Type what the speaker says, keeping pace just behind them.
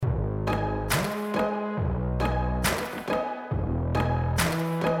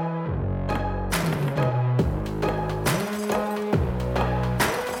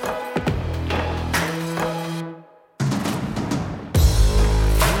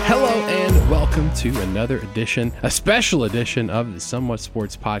and welcome to another edition, a special edition of the Somewhat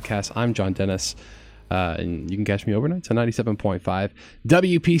Sports Podcast. I'm John Dennis, and you can catch me overnight on 97.5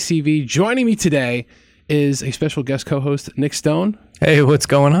 WPCV. Joining me today is a special guest co-host, Nick Stone. Hey, what's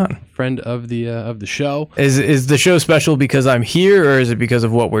going on? Friend of the show. Is the show special because I'm here, or is it because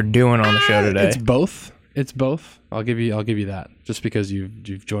of what we're doing on the show today? It's both. It's both. I'll give you that, just because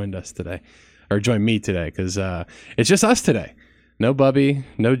you've joined us today, or joined me today, because it's just us today. No Bubby,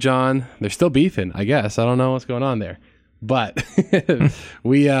 no John. They're still beefing, I guess. I don't know what's going on there. But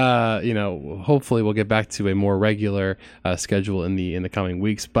we, hopefully we'll get back to a more regular schedule in the coming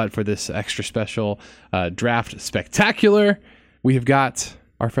weeks. But for this extra special draft spectacular, we have got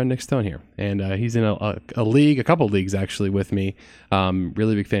our friend Nick Stone here. And he's in a league, a couple leagues actually with me.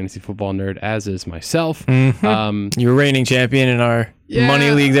 Really big fantasy football nerd, as is myself. Mm-hmm. You're reigning champion in our money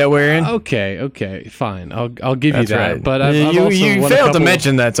league that we're in. Okay, fine. I'll give you that. Right. But I've also you failed to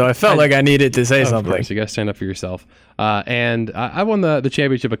mention that, so I felt like I needed to say something. Of course, you got to stand up for yourself. And I won the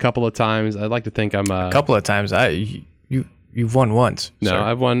championship a couple of times. I'd like to think I'm a couple of times. You've won once. No, sir.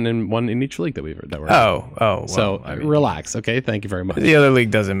 I've won in each league that we're in. Oh. Well, so relax, okay? Thank you very much. The other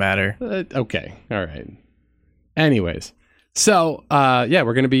league doesn't matter. Okay, all right. Anyways, so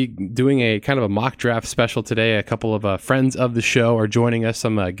we're going to be doing a kind of a mock draft special today. A couple of friends of the show are joining us,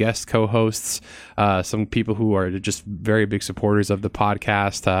 some guest co-hosts, some people who are just very big supporters of the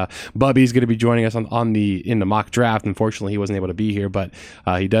podcast. Bubby's going to be joining us in the mock draft. Unfortunately, he wasn't able to be here, but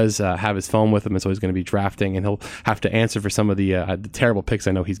he does have his phone with him, and so he's going to be drafting, and he'll have to answer for some of the terrible picks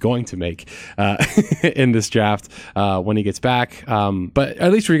I know he's going to make in this draft when he gets back. But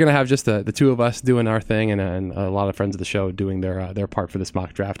at least we're going to have just the two of us doing our thing, and a lot of friends of the show doing their part for this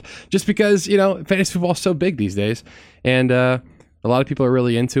mock draft, just because fantasy football is so big these days, and a lot of people are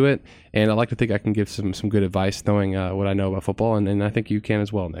really into it, and I like to think I can give some good advice knowing what I know about football, and I think you can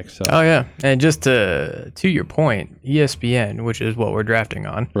as well, Nick. So. Oh yeah, and just to your point, ESPN, which is what we're drafting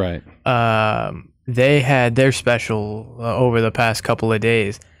on, right? They had their special over the past couple of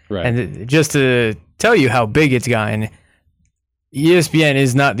days, right? And just to tell you how big it's gotten, ESPN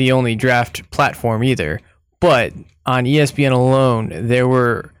is not the only draft platform either, but on ESPN alone, there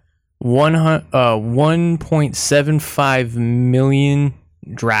were 1.75 million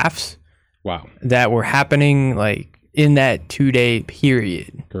drafts. Wow. That were happening like in that 2-day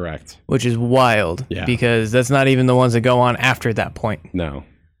period. Correct. Which is wild. Yeah. Because that's not even the ones that go on after that point. No.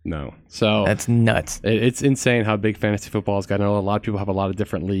 So that's nuts. It's insane how big fantasy football has gotten. I know a lot of people have a lot of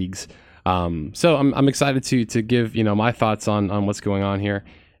different leagues. So I'm excited to give my thoughts on what's going on here,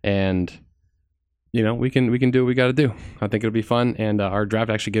 and we can do what we got to do. I think it'll be fun, and our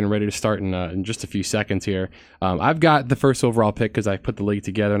draft actually getting ready to start in just a few seconds here. I've got the first overall pick because I put the league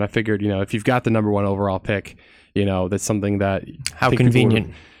together, and I figured, if you've got the number one overall pick, that's something that... How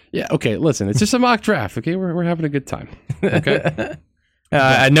convenient. Yeah, okay, listen, it's just a mock draft, okay? We're having a good time, okay?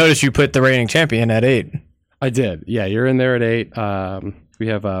 I noticed you put the reigning champion at 8. I did, yeah, you're in there at 8. We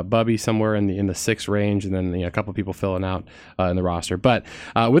have Bubby somewhere in the 6 range, and then a couple of people filling out in the roster. But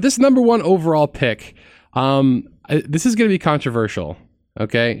with this number one overall pick, this is going to be controversial,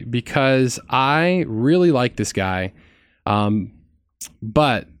 okay? Because I really like this guy,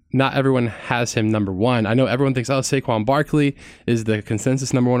 but not everyone has him number one. I know everyone thinks, Saquon Barkley is the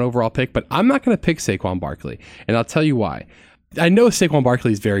consensus number one overall pick, but I'm not going to pick Saquon Barkley, and I'll tell you why. I know Saquon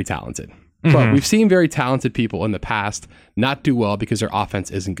Barkley is very talented. But we've seen very talented people in the past not do well because their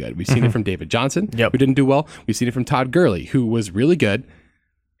offense isn't good. We've seen it from David Johnson, who didn't do well. We've seen it from Todd Gurley, who was really good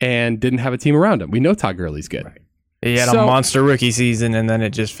and didn't have a team around him. We know Todd Gurley's good. Right. He had a monster rookie season, and then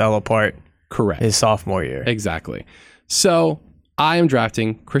it just fell apart. Correct. His sophomore year. Exactly. So I am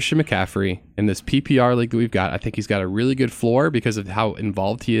drafting Christian McCaffrey in this PPR league that we've got. I think he's got a really good floor because of how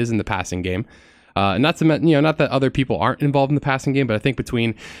involved he is in the passing game. Not that other people aren't involved in the passing game, but I think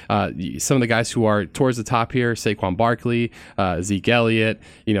between some of the guys who are towards the top here, Saquon Barkley, Zeke Elliott,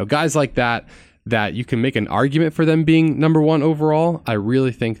 guys like that you can make an argument for them being number one overall. I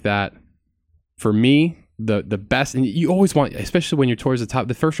really think that for me, the best, and you always want, especially when you're towards the top,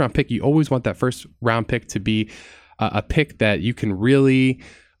 the first round pick, you always want that first round pick to be a pick that you can really,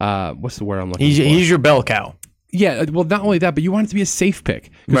 what's the word I'm looking for? He's your bell cow. Yeah, well, not only that, but you want it to be a safe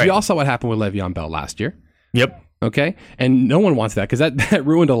pick. Because we all saw what happened with Le'Veon Bell last year. Yep. Okay? And no one wants that because that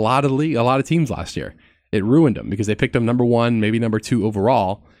ruined a lot of teams last year. It ruined them because they picked him number one, maybe number 2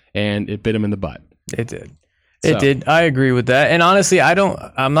 overall, and it bit him in the butt. It did. It did. I agree with that. And honestly,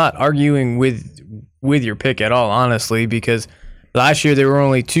 I'm not arguing with your pick at all, honestly, because last year there were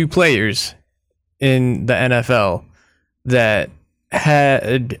only 2 players in the NFL that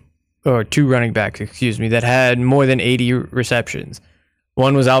had... or 2 running backs, that had more than 80 receptions.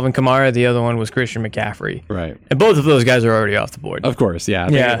 One was Alvin Kamara, the other one was Christian McCaffrey. Right. And both of those guys are already off the board. Of course, yeah. I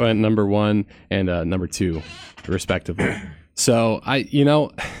think it went number 1 and number 2, respectively. So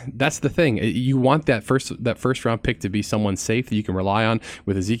that's the thing. You want that first round pick to be someone safe that you can rely on.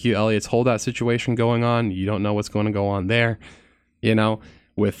 With Ezekiel Elliott's holdout situation going on, you don't know what's going to go on there.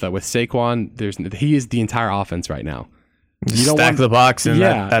 With Saquon, he is the entire offense right now. You don't stack the box, and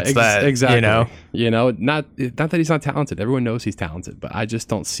that's that. Exactly. Not that he's not talented. Everyone knows he's talented, but I just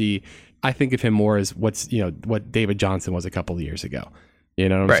don't see. I think of him more as what David Johnson was a couple of years ago. You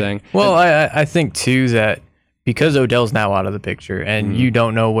know what I'm saying? Well, I think too that because Odell's now out of the picture, and you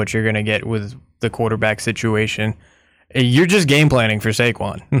don't know what you're going to get with the quarterback situation, you're just game planning for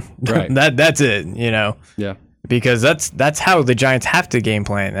Saquon. Right. That's it. Yeah. Because that's how the Giants have to game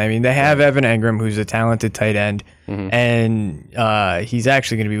plan. I mean, they have Evan Engram, who's a talented tight end, and he's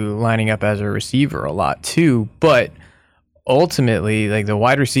actually going to be lining up as a receiver a lot too. But ultimately, like, the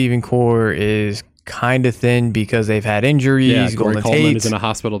wide receiving core is kind of thin because they've had injuries. Yeah, Golden Tate is in a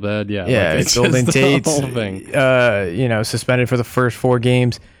hospital bed. Yeah, Golden Tate, suspended for the first 4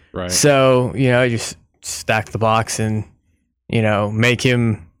 games. Right. So you just stack the box and make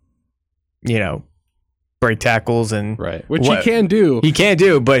him break tackles and which he can do. He can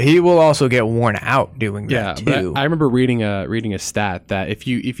do, but he will also get worn out doing that too. I remember reading a stat that if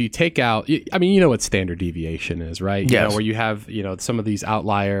you take out, I mean, what standard deviation is, right? Yes. Where you have some of these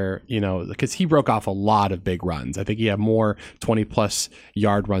outlier, because he broke off a lot of big runs. I think he had more 20+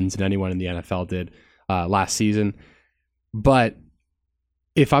 yard runs than anyone in the NFL did last season. But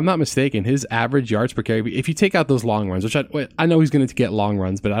if I'm not mistaken, his average yards per carry, if you take out those long runs, which I know he's going to get long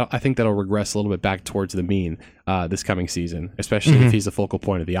runs, but I think that'll regress a little bit back towards the mean this coming season, especially if he's the focal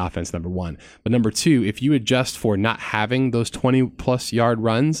point of the offense, number 1. But number 2, if you adjust for not having those 20+ yard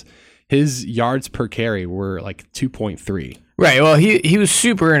runs, his yards per carry were like 2.3. Right. Well, he was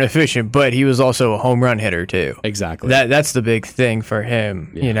super inefficient, but he was also a home run hitter too. Exactly. That's the big thing for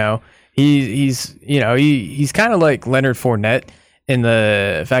him. Yeah. He's kind of like Leonard Fournette, in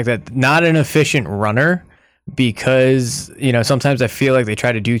the fact that not an efficient runner, because sometimes I feel like they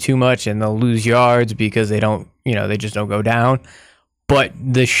try to do too much and they'll lose yards because they don't they just don't go down. But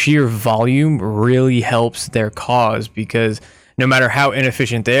the sheer volume really helps their cause, because no matter how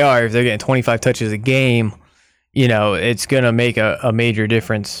inefficient they are, if they're getting 25 touches a game, it's gonna make a major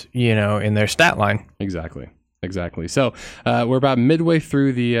difference in their stat line. Exactly. So we're about midway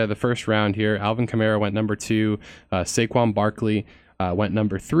through the first round here. Alvin Kamara went number 2. Saquon Barkley went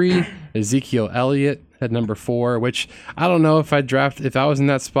number 3. Ezekiel Elliott had number 4, which I don't know if I was in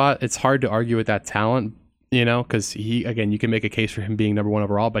that spot. It's hard to argue with that talent, because you can make a case for him being number 1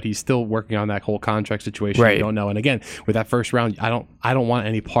 overall, but he's still working on that whole contract situation. Right. You don't know. And again, with that first round, I don't want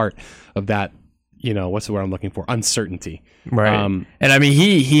any part of that. What's the word I'm looking for? Uncertainty. Right. And I mean,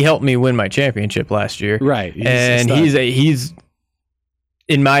 he helped me win my championship last year. Right. He's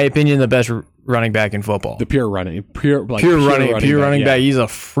in my opinion, the best running back in football. The pure running back. He's a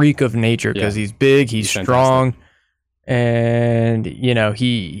freak of nature because he's big, he's strong, and I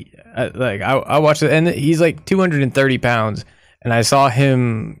watched it, and he's like 230 pounds, and I saw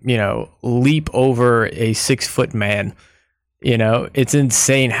him, leap over a 6-foot man. It's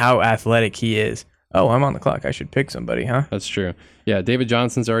insane how athletic he is. Oh, I'm on the clock. I should pick somebody, huh? That's true. Yeah, David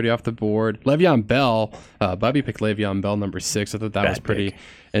Johnson's already off the board. Le'Veon Bell, Bubby picked Le'Veon Bell number 6. I thought that was pretty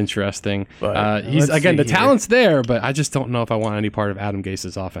interesting. He's the talent's there, but I just don't know if I want any part of Adam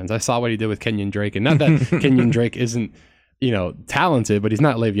Gase's offense. I saw what he did with Kenyon Drake, and not that Kenyon Drake isn't, talented, but he's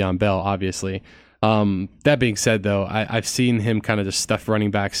not Le'Veon Bell, obviously. That being said, though, I've seen him kind of just stuff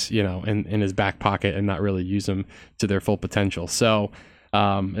running backs, in his back pocket and not really use them to their full potential. So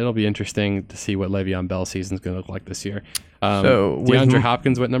it'll be interesting to see what Le'Veon Bell season's going to look like this year. DeAndre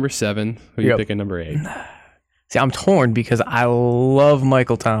Hopkins went number 7. Who are you picking number 8? See, I'm torn because I love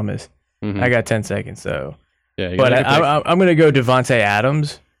Michael Thomas. I got 10 seconds, so. Yeah, but I'm going to go Devontae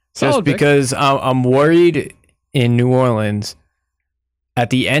Adams just because I'm worried in New Orleans.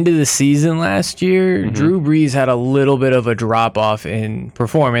 At the end of the season last year, Drew Brees had a little bit of a drop-off in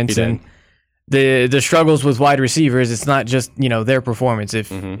performance. And the struggles with wide receivers, it's not just, their performance.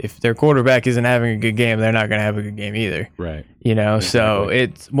 If their quarterback isn't having a good game, they're not going to have a good game either. Right. Exactly. So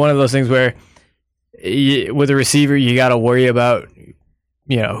it's one of those things where with a receiver, you got to worry about,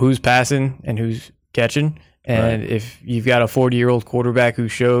 who's passing and who's catching. And if you've got a 40-year-old quarterback who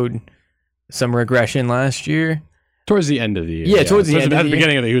showed some regression last year. Towards the end of the year. Yeah, towards the end. At the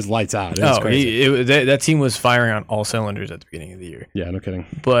beginning of the year, he was lights out. That team was firing on all cylinders at the beginning of the year. Yeah, no kidding.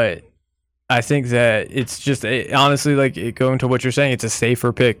 But I think that it's just, honestly, like going to what you're saying, it's a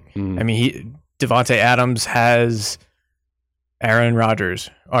safer pick. I mean, Devontae Adams has Aaron Rodgers,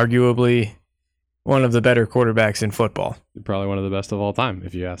 arguably one of the better quarterbacks in football. Probably one of the best of all time,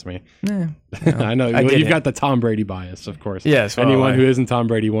 if you ask me. No, I know you've got the Tom Brady bias, of course. Yes, anyone who isn't Tom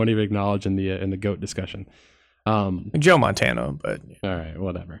Brady won't even acknowledge in the GOAT discussion. Joe Montana, but all right,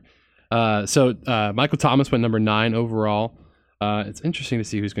 whatever. So Michael Thomas went number 9 overall. It's interesting to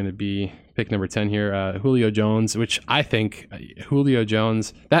see who's going to be pick number 10 here. Julio Jones, which I think Julio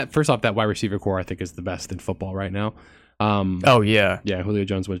Jones. That first off, that wide receiver core I think is the best in football right now. yeah. Julio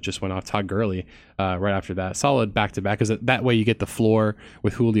Jones just went off. Todd Gurley right after that. Solid back-to-back, because that way you get the floor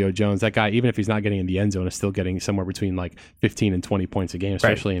with Julio Jones. That guy, even if he's not getting in the end zone, is still getting somewhere between like 15 and 20 points a game,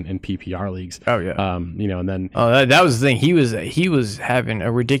 especially in PPR leags. Oh yeah. And then that was the thing. He was having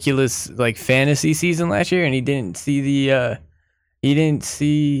a ridiculous like fantasy season last year, and he didn't see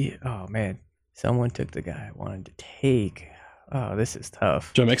oh man, someone took the guy I wanted to take. Oh, this is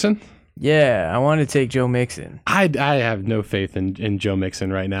tough. Joe Mixon? Yeah, I wanted to take Joe Mixon. I have no faith in Joe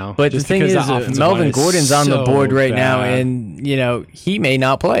Mixon right now. But just the thing is, Melvin Gordon's on the board right now, and he may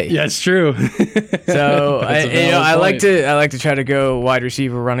not play. Yeah, it's true. So I like to try to go wide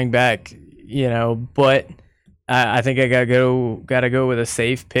receiver, running back. But I think I gotta go with a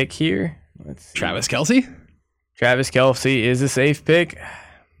safe pick here. Travis Kelce. Travis Kelce is a safe pick.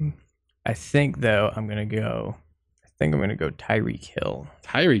 I think though I'm gonna go Tyreek Hill.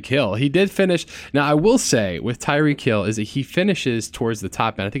 Tyreek Hill. He did finish. Now, I will say with Tyreek Hill is that he finishes towards the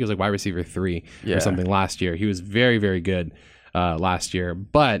top end. I think it was like wide receiver 3 or something last year. He was very, very good last year.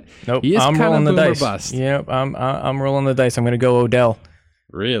 But nope, he is I'm rolling the dice. Bust. Yep, I'm rolling the dice. I'm going to go Odell.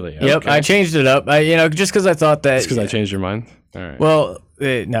 Really? Okay. Yep, I changed it up. Just because I thought that. Just because I changed your mind? All right. Well,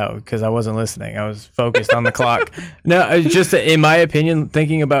 no, because I wasn't listening. I was focused on the clock. No, it's just in my opinion,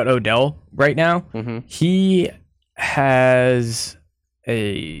 thinking about Odell right now, he has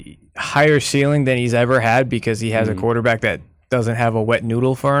a higher ceiling than he's ever had because he has a quarterback that doesn't have a wet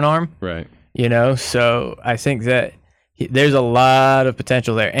noodle for an arm. Right. So I think that there's a lot of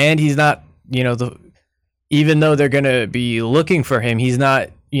potential there. And he's not, even though they're going to be looking for him, he's not,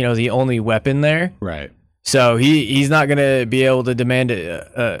 the only weapon there. Right. So he's not going to be able to demand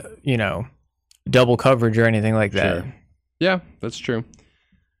double coverage or anything like that. Sure. Yeah, that's true.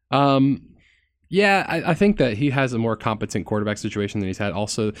 Yeah, I think that he has a more competent quarterback situation than he's had.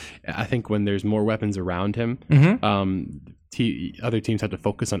 Also, I think when there's more weapons around him, other teams have to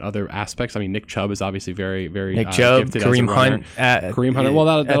focus on other aspects. I mean, Nick Chubb is obviously very, very Nick Chubb, gifted Kareem as a runner. Hunt. Kareem Hunt. Well,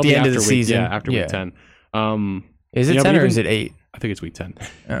 that'll at the be end of the week, season. After week 10. Is it 10 or is it 8? I think it's week 10.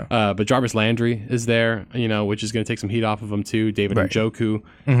 Oh. But Jarvis Landry is there, which is going to take some heat off of him too. David Njoku,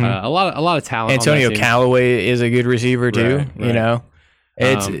 a lot of talent. Antonio Callaway is a good receiver too. Right.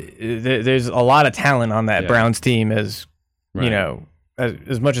 There's a lot of talent on that Browns team, as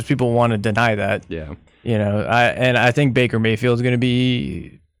much as people want to deny that. Yeah. I think Baker Mayfield's going to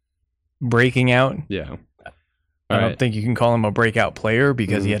be breaking out. Yeah. I don't think you can call him a breakout player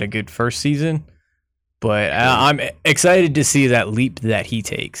because he had a good first season, but I'm excited to see that leap that he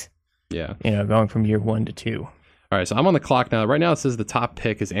takes. Yeah. Going from year 1 to 2. All right, so I'm on the clock now. Right now it says the top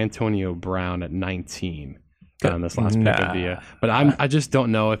pick is Antonio Brown at 19. On this last pick of the year. But I just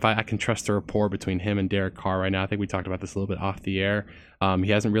don't know if I can trust the rapport between him and Derek Carr right now. I think we talked about this a little bit off the air. He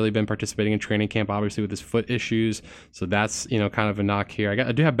hasn't really been participating in training camp, obviously, with his foot issues. So that's, kind of a knock here.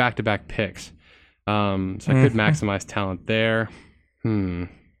 I do have back-to-back picks. So I could maximize talent there. I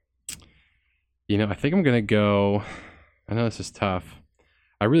think I'm going to go... I know this is tough.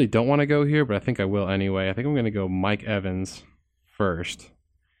 I really don't want to go here, but I think I will anyway. I think I'm going to go Mike Evans first.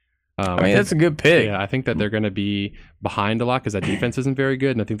 That's a good pick. Yeah, I think that they're going to be behind a lot because that defense isn't very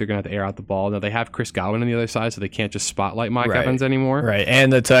good, and I think they're going to have to air out the ball. Now, they have Chris Godwin on the other side, so they can't just spotlight Mike Evans anymore. Right,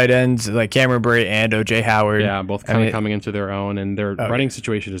 and the tight ends like Cameron Brate and O.J. Howard. Yeah, both kind of coming into their own, and their running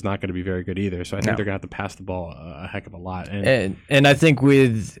situation is not going to be very good either, so I think they're going to have to pass the ball a heck of a lot. And I think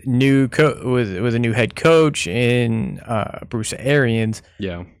with a new head coach in Bruce Arians,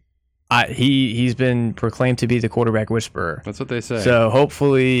 he's been proclaimed to be the quarterback whisperer. That's what they say. So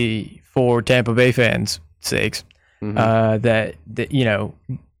hopefully, for Tampa Bay fans' sakes, that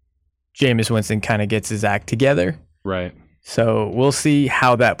Jameis Winston kind of gets his act together. Right. So we'll see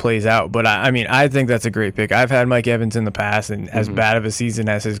how that plays out. But I think that's a great pick. I've had Mike Evans in the past, and as bad of a season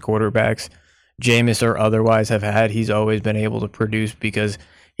as his quarterbacks, Jameis or otherwise, have had, he's always been able to produce because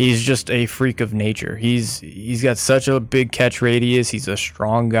he's just a freak of nature. He's got such a big catch radius. He's a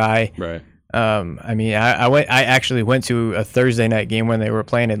strong guy. Right. I actually went to a Thursday night game when they were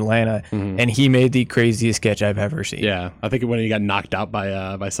playing Atlanta, and he made the craziest catch I've ever seen. Yeah, I think when he got knocked out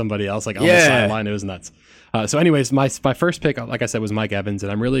by somebody else, like on the sideline, it was nuts. So anyways, my first pick, like I said, was Mike Evans,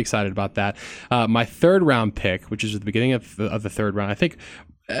 and I'm really excited about that. My third round pick, which is at the beginning of the third round, I think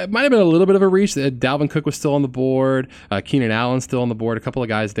it might have been a little bit of a reach. Dalvin Cook was still on the board. Keenan Allen still on the board. A couple of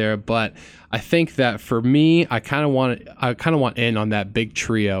guys there, but I think that for me, I kind of want in on that big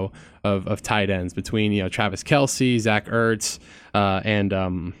trio of tight ends between Travis Kelce, Zach Ertz,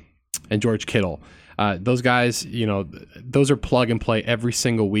 and George Kittle. Those guys, those are plug and play every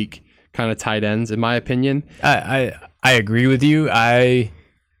single week kind of tight ends, in my opinion. I agree with you. Zach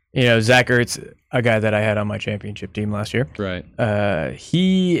Ertz, a guy that I had on my championship team last year. Right.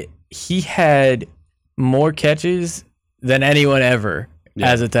 He had more catches than anyone ever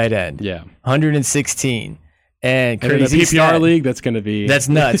as a tight end. Yeah. 116. And in a PPR league, that's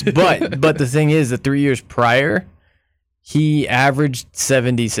nuts. But the thing is, the 3 years prior, he averaged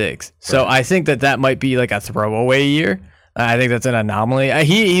 76. So I think that might be like a throwaway year. I think that's an anomaly.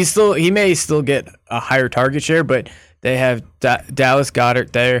 He may still get a higher target share, but they have Dallas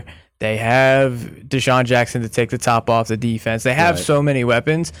Goedert there. They have Deshaun Jackson to take the top off the defense. They have so many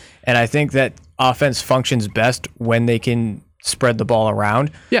weapons, and I think that offense functions best when they can spread the ball around.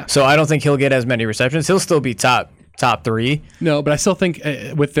 Yeah. So I don't think he'll get as many receptions. He'll still be top three. No, but I still think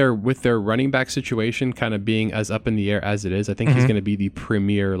with their running back situation kind of being as up in the air as it is, I think he's going to be the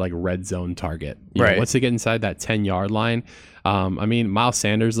premier like red zone target. Once they get inside that 10-yard line, Miles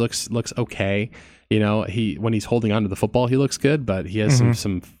Sanders looks okay. When he's holding onto the football, he looks good, but he has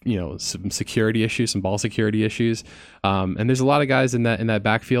some security issues, some ball security issues. And there's a lot of guys in that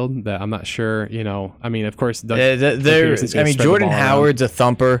backfield that I'm not sure. Of course, Jordan Howard's a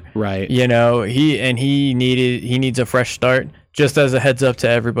thumper, right? He needs a fresh start. Just as a heads up to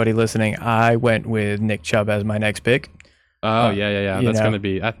everybody listening, I went with Nick Chubb as my next pick. Oh yeah. That's going to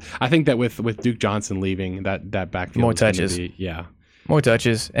be. I think that with Duke Johnson leaving, that backfield more touches. Yeah. More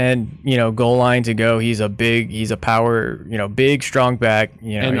touches and goal line to go. He's a power, big strong back,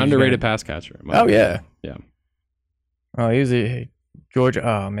 and underrated pass catcher. Oh yeah. Oh, he was a Georgia.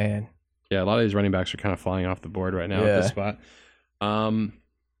 Oh man. Yeah, a lot of these running backs are kind of flying off the board right now at this spot.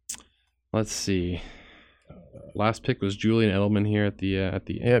 Let's see. Last pick was Julian Edelman here at the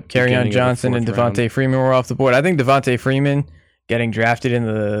Yep, Kerryon Johnson and Devontae Freeman were off the board. I think Devontae Freeman getting drafted in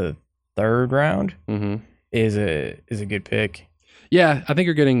the third round is a good pick. Yeah, I think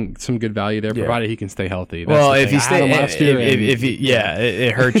you're getting some good value there, provided he can stay healthy. That's if he stays,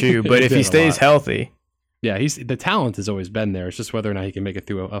 it hurts you. But if he stays healthy, the talent has always been there. It's just whether or not he can make it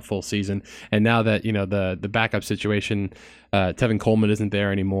through a full season. And now that the backup situation, Tevin Coleman isn't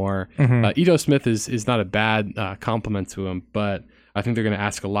there anymore. Ito Smith is not a bad compliment to him, but I think they're going to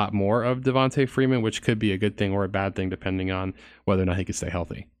ask a lot more of Devontae Freeman, which could be a good thing or a bad thing depending on whether or not he can stay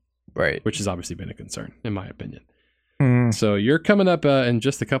healthy. Right, which has obviously been a concern in my opinion. So you're coming up in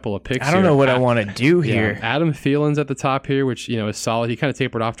just a couple of picks. I don't know what I want to do here. Adam Thielen's at the top here, which is solid. He kind of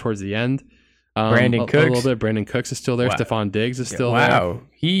tapered off towards the end. Brandon Cooks. A little bit. Brandon Cooks is still there. Wow. Stephon Diggs is still there. Wow.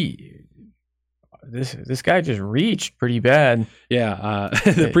 This guy just reached pretty bad. Yeah.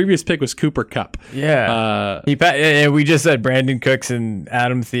 The previous pick was Cooper Kupp. Yeah. We just said Brandon Cooks and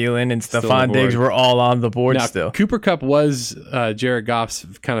Adam Thielen and Stephon Diggs were all on the board now, still. Cooper Kupp was Jared Goff's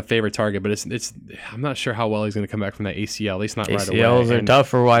kind of favorite target, but it's I'm not sure how well he's going to come back from that ACL. At least not right away. ACLs are tough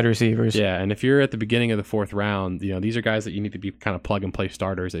for wide receivers. Yeah, and if you're at the beginning of the fourth round, these are guys that you need to be kind of plug and play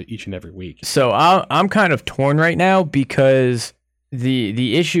starters each and every week. So I'm kind of torn right now because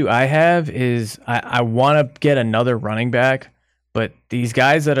the issue I have is I want to get another running back, but these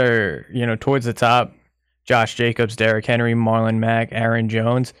guys that are towards the top, Josh Jacobs, Derrick Henry, Marlon Mack, Aaron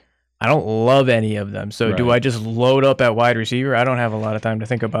Jones, I don't love any of them. So do I just load up at wide receiver? I don't have a lot of time to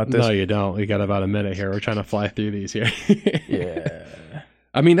think about this. No, you don't. We got about a minute here. We're trying to fly through these here. Yeah.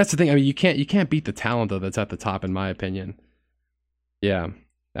 That's the thing. You can't beat the talent though that's at the top in my opinion. Yeah.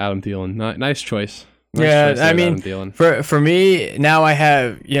 Adam Thielen. Nice choice. For me, now I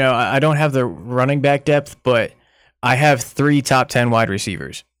have, I don't have the running back depth, but I have 3 top 10 wide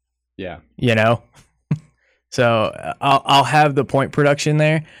receivers. Yeah. So I'll have the point production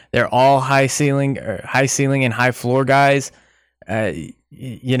there. They're all high ceiling and high floor guys.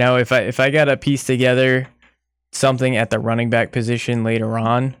 If I got to piece together something at the running back position later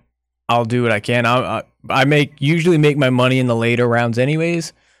on, I'll do what I can. I usually make my money in the later rounds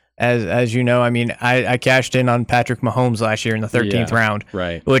anyways. As you know, I cashed in on Patrick Mahomes last year in the 13th round,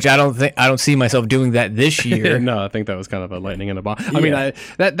 right? Which I don't see myself doing that this year. No, I think that was kind of a lightning in a bottle.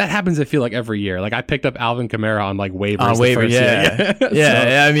 That happens. I feel like every year. Like I picked up Alvin Kamara on like waivers. On waiver, yeah.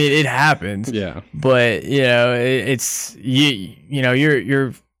 It happens. Yeah, but it's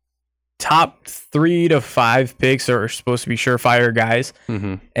your top 3 to 5 picks are supposed to be surefire guys,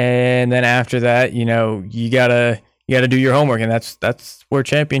 and then after that, you gotta do your homework, and that's where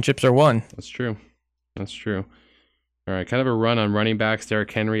championships are won. That's true. All right, kind of a run on running backs: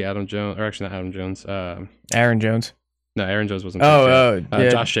 Derrick Henry, Adam Jones, or actually not Adam Jones, Aaron Jones. No, Aaron Jones wasn't. Yeah.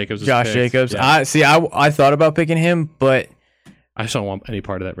 Josh Jacobs. Josh Jacobs. Yeah. I thought about picking him, but I just don't want any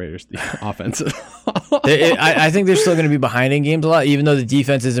part of that Raiders offense. I think they're still going to be behind in games a lot, even though the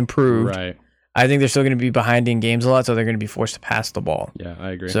defense is improved. Right. I think they're still going to be behind in games a lot, so they're going to be forced to pass the ball. Yeah,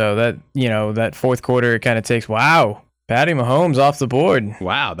 I agree. So that fourth quarter, it kind of takes, Patty Mahomes off the board.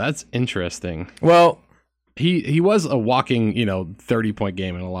 Wow, that's interesting. Well, he was a walking, 30-point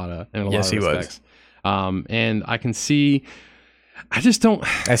game in a lot of respects. And I can see, I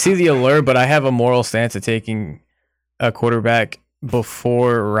see the allure, but I have a moral stance of taking a quarterback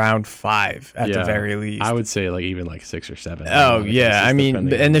before round 5 at the very least. I would say even 6 or 7. Oh yeah, I mean,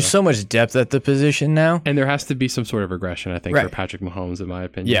 and there's so much depth at the position now, and there has to be some sort of regression, I think, for Patrick Mahomes, in my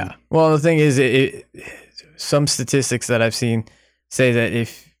opinion. Yeah. Well, the thing is, some statistics that I've seen say that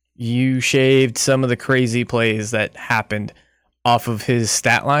if you shaved some of the crazy plays that happened off of his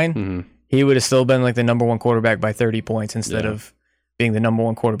stat line, he would have still been the number 1 quarterback by 30 points instead of being the number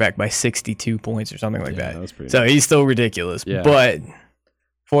 1 quarterback by 62 points or something like that. So he's still ridiculous. Yeah. But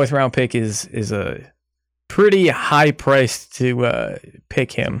 4th round pick is a pretty high price to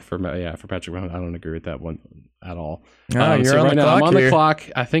pick him. For Patrick Mahomes, I don't agree with that one at all. You're so on the clock. I'm on the clock.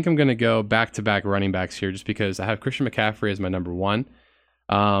 I think I'm going to go back-to-back running backs here just because I have Christian McCaffrey as my number 1.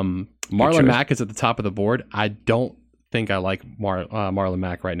 Marlon Mack is at the top of the board. I don't think I like Marlon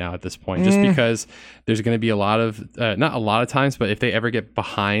Mack right now at this point, just because there's going to be a lot of not a lot of times, but if they ever get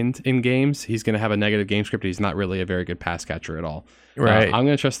behind in games, he's going to have a negative game script. He's not really a very good pass catcher at all. Right. I'm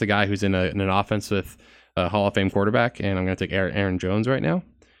going to trust the guy who's in an offense with a Hall of Fame quarterback, and I'm going to take Aaron Jones right now.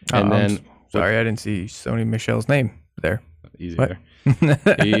 And then sorry, I didn't see Sony Michel's name there. Easy there.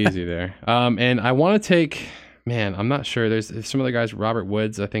 And I want to take. Man, I'm not sure. There's some other guys. Robert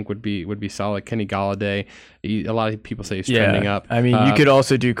Woods, I think, would be solid. Kenny Golladay. A lot of people say he's trending up. I mean, you could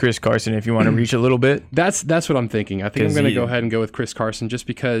also do Chris Carson if you want to reach a little bit. That's what I'm thinking. I think I'm going to go ahead and go with Chris Carson just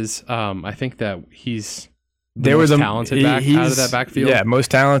because I think that he's the most talented back out of that backfield. Yeah,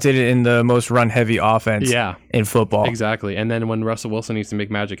 most talented in the most run-heavy offense in football. Exactly. And then when Russell Wilson needs to make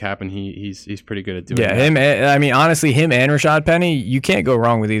magic happen, he's pretty good at doing that. Honestly, him and Rashad Penny, you can't go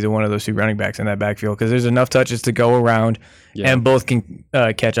wrong with either one of those 2 running backs in that backfield because there's enough touches to go around, and both can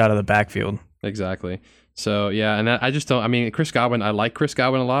catch out of the backfield. Exactly. So, yeah, and I just don't – I mean, Chris Godwin, I like Chris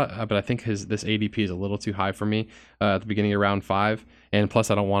Godwin a lot, but I think this ADP is a little too high for me at the beginning of round 5. And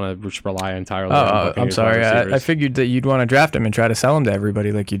plus, I don't want to just rely entirely on I'm sorry. I figured that you'd want to draft him and try to sell him to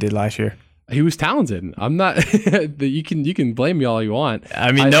everybody like you did last year. He was talented. I'm not. You can blame me all you want.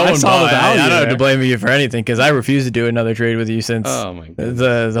 I mean, no one saw the value. I don't have to blame you for anything because I refused to do another trade with you since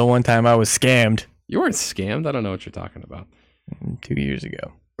the one time I was scammed. You weren't scammed. I don't know what you're talking about. 2 years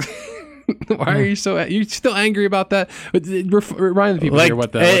ago. Why are you still angry about that? Remind the people here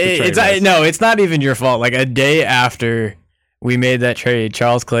what the trade was. No, it's not even your fault. A day after we made that trade,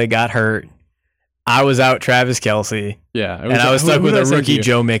 Charles Clay got hurt. I was out Travis Kelce. Yeah. And I was stuck with a rookie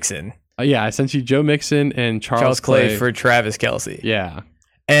Joe Mixon. I sent you Joe Mixon and Charles Clay for Travis Kelce. Yeah.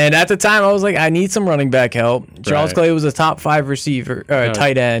 And at the time, I was like, I need some running back help. Charles Clay was a top 5 receiver,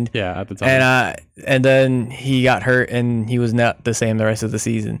 tight end. Yeah, at the time. And then he got hurt, and he was not the same the rest of the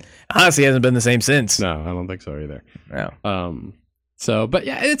season. Honestly, he hasn't been the same since. No, I don't think so either. No. So, but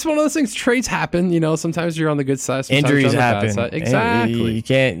yeah, it's one of those things. Trades happen. Sometimes you're on the good side. Sometimes injuries you're on the happen. Bad side. Exactly. You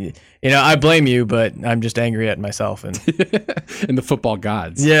can't. I blame you, but I'm just angry at myself and and the football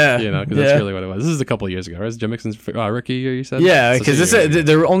gods. Yeah. Because that's really what it was. This is a couple of years ago, right? Joe Mixon's rookie year, you said? Yeah, because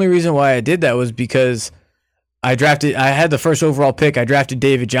the only reason why I did that was because I had the first overall pick. I drafted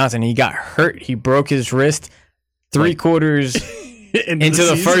David Johnson. He got hurt. He broke his wrist 3 quarters into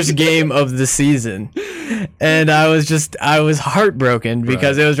the first game of the season. And I was heartbroken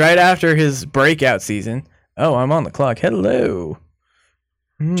because it was right after his breakout season. Oh, I'm on the clock. Hello.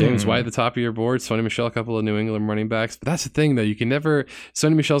 James White at the top of your board. Sony Michel, a couple of New England running backs. But that's the thing, though. You can never...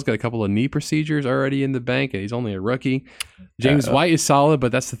 Sony Michel's got a couple of knee procedures already in the bank, and he's only a rookie. James White is solid,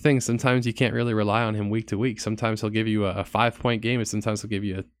 but that's the thing. Sometimes you can't really rely on him week to week. Sometimes he'll give you a 5-point game, and sometimes he'll give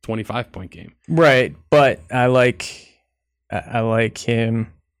you a 25-point game. Right, but I like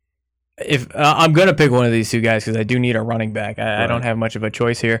him. If I'm going to pick one of these 2 guys because I do need a running back. I don't have much of a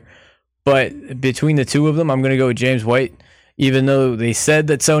choice here. But between the 2 of them, I'm going to go with James White. Even though they said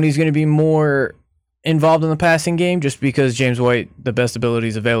that Sony's going to be more involved in the passing game, just because James White, the best ability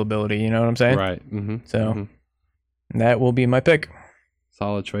is availability. You know what I'm saying? Right. Mm-hmm. So that will be my pick.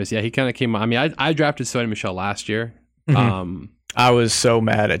 Solid choice. Yeah, he kind of came. I mean, I drafted Sony Michel last year. Mm-hmm. I was so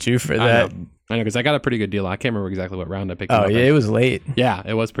mad at you for that. I know because I got a pretty good deal. I can't remember exactly what round I picked. Oh, yeah, it was late. Yeah,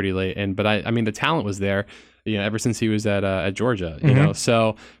 it was pretty late. But I mean, the talent was there. Ever since he was at Georgia,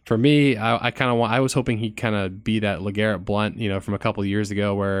 So for me, I was hoping he'd kind of be that LeGarrette Blount, from a couple of years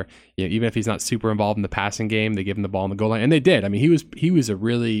ago, where even if he's not super involved in the passing game, they give him the ball on the goal line, and they did. I mean, he was a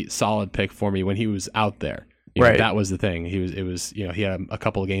really solid pick for me when he was out there. Right, that was the thing. He had a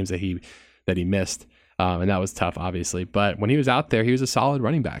couple of games that he missed, and that was tough, obviously. But when he was out there, he was a solid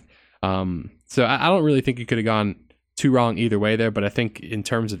running back. So I don't really think you could have gone too wrong either way there, but I think in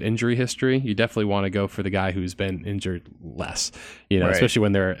terms of injury history, you definitely want to go for the guy who's been injured less, right. Especially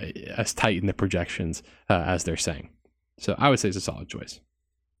when they're as tight in the projections as they're saying. So I would say it's a solid choice.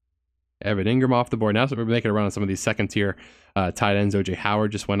 Evan Ingram off the board. Now so we're making a run on some of these second-tier tight ends. O.J.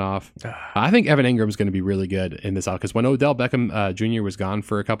 Howard just went off. I think Evan Ingram's going to be really good in this out because when Odell Beckham Jr. was gone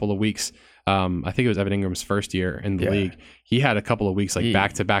for a couple of weeks, I think it was Evan Ingram's first year in the league. He had a couple of weeks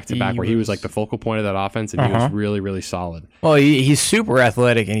back to back where he was like the focal point of that offense, and he was really, really solid. Well, he's super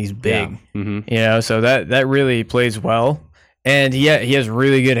athletic and he's big. Yeah. Mm-hmm. So that really plays well, and he has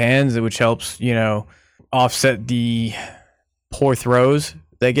really good hands, which helps offset the poor throws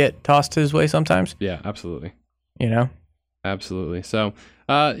that get tossed his way sometimes. Yeah, absolutely. Absolutely. So,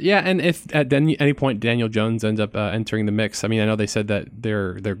 and if at any point Daniel Jones ends up entering the mix, I mean, I know they said that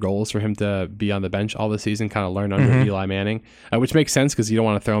their goal is for him to be on the bench all the season, kind of learn under Eli Manning, which makes sense because you don't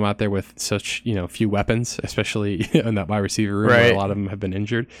want to throw him out there with such few weapons, especially in that wide receiver room where a lot of them have been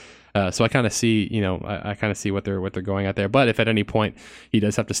injured. So I kind of see, I kind of see what they're going at there. But if at any point he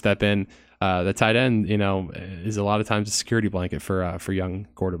does have to step in, the tight end, is a lot of times a security blanket for young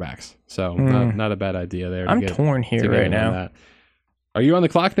quarterbacks. So not a bad idea there. I'm torn here right now. Are you on the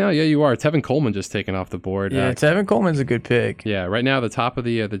clock now? Yeah, you are. Tevin Coleman just taken off the board. Yeah, Tevin Coleman's a good pick. Yeah, right now the top of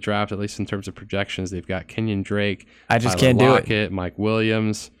the draft, at least in terms of projections, they've got Kenyon Drake. I just can't do it. Mike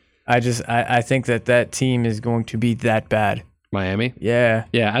Williams. I think that team is going to be that bad. Miami? Yeah.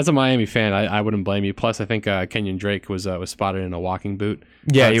 Yeah, as a Miami fan, I wouldn't blame you. Plus, I think Kenyon Drake was spotted in a walking boot.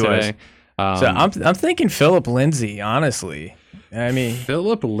 Yeah, he today. Was. So I'm thinking Phillip Lindsay, honestly. I mean,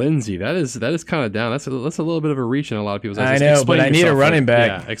 Phillip Lindsay, that is kind of down. That's a little bit of a reach in a lot of people's eyes. I know, but I need a running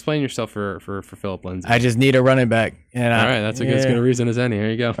back. Yeah, explain yourself for Phillip Lindsay. I just need a running back. And all right, that's as good a reason as any. Here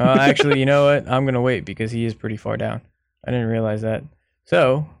you go. Actually, you know what? I'm going to wait because he is pretty far down. I didn't realize that.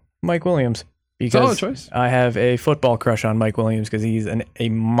 So, Mike Williams. Because choice. I have a football crush on Mike Williams because he's a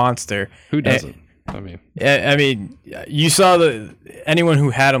monster. Who doesn't? I mean, you saw anyone who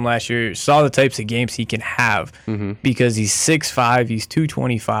had him last year saw the types of games he can have because he's 6'5", he's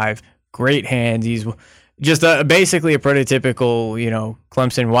 225, great hands. He's just basically a prototypical,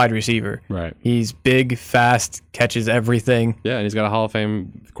 Clemson wide receiver. Right. He's big, fast, catches everything. Yeah, and he's got a Hall of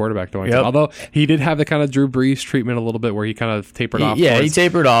Fame quarterback going. Yep. Although he did have the kind of Drew Brees treatment a little bit where he kind of tapered off. Yeah, he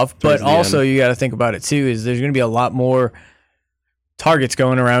tapered off. But also you got to think about it too, is there's going to be a lot more targets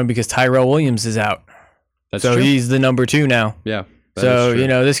going around because Tyrell Williams is out. That's so true. He's the number 2 now. Yeah. So,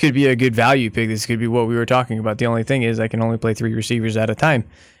 this could be a good value pick. This could be what we were talking about. The only thing is I can only play 3 receivers at a time.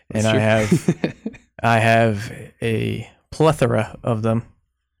 And I have a plethora of them.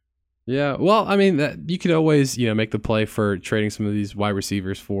 Yeah, well, I mean, you could always, make the play for trading some of these wide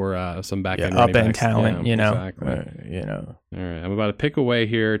receivers for some back end up-end talent, Exactly. All right, I'm about to pick away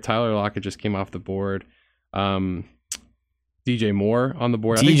here. Tyler Lockett just came off the board. DJ Moore on the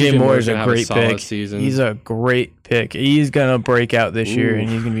board. DJ Moore is a great pick. He's a great pick. He's gonna break out this year, and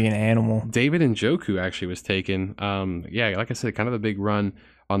he's gonna be an animal. David Njoku actually was taken. Like I said, kind of a big run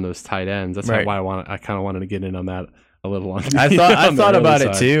on those tight ends. That's why I kind of wanted to get in on that a little. I thought about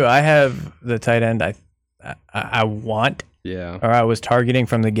it too. I have the tight end I want. Yeah. Or I was targeting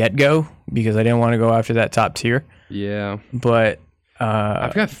from the get go because I didn't want to go after that top tier. Yeah. But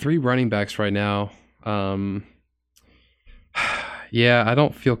I've got 3 running backs right now. Yeah, I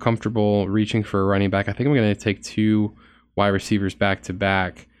don't feel comfortable reaching for a running back. I think I'm going to take 2 wide receivers back to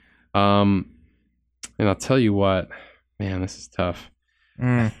back. And I'll tell you what, man, this is tough.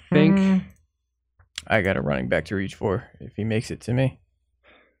 I think I got a running back to reach for if he makes it to me.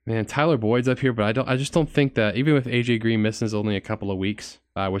 Man, Tyler Boyd's up here, but I just don't think that even with AJ Green missing only a couple of weeks,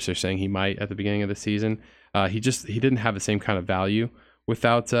 which they're saying he might at the beginning of the season, he didn't have the same kind of value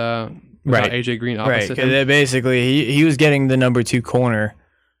without AJ Green opposite him. Right, basically he was getting the number 2 corner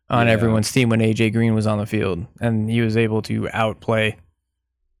on everyone's team when AJ Green was on the field, and he was able to outplay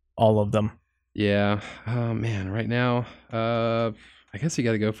all of them. Yeah. Oh man, right now, I guess you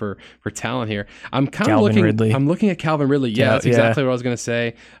got to go for talent here. I'm kind of Calvin looking. Ridley. I'm looking at Calvin Ridley. Yeah, that's Yeah. exactly what I was going to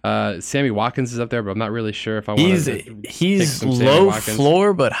say. Sammy Watkins is up there, but I'm not really sure if I want to. He's low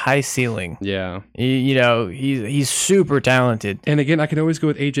floor but high ceiling. Yeah, he's super talented. And again, I could always go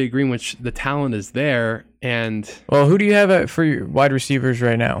with AJ Green, which the talent is there. And well, who do you have for your wide receivers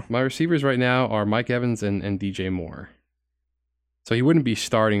right now? My receivers right now are Mike Evans and DJ Moore. So he wouldn't be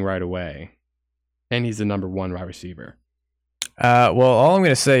starting right away, and he's the number 1 wide receiver. Well, all I'm going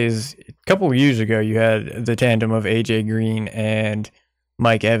to say is a couple of years ago, you had the tandem of AJ Green and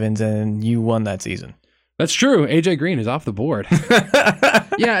Mike Evans, and you won that season. That's true. AJ Green is off the board.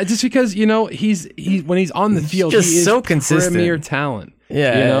 Yeah, just because he's when he's on the field, just he is so consistent, premier talent.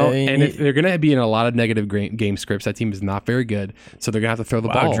 Yeah, and if they're going to be in a lot of negative game scripts, that team is not very good, so they're going to have to throw the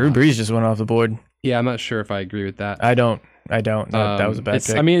ball. Drew Brees just went off the board. Yeah, I'm not sure if I agree with that. I don't. That was a bad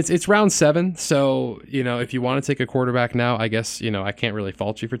pick. I mean, it's round 7, so if you want to take a quarterback now, I guess I can't really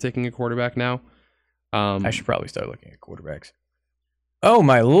fault you for taking a quarterback now. I should probably start looking at quarterbacks. Oh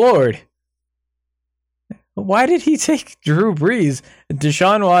my Lord! Why did he take Drew Brees,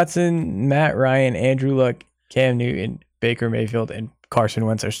 Deshaun Watson, Matt Ryan, Andrew Luck, Cam Newton, Baker Mayfield, and Carson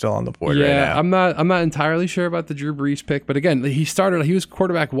Wentz are still on the board right now? I'm not entirely sure about the Drew Brees pick, but again, he was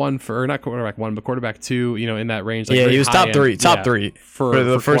quarterback 1 not quarterback 1, but quarterback 2, in that range. Like he was top three for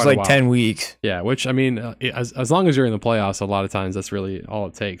the first 10 weeks. Yeah, which I mean, as long as you're in the playoffs, a lot of times that's really all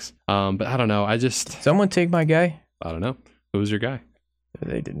it takes. But I don't know. Someone take my guy. I don't know. Who was your guy?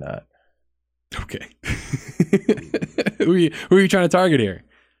 They did not. Okay. Who are you trying to target here?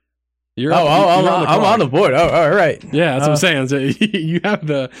 I'm on the board. Oh, all right. Yeah, that's what I'm saying. So you have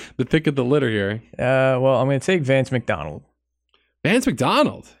the pick of the litter here. Well, I'm going to take Vance McDonald. Vance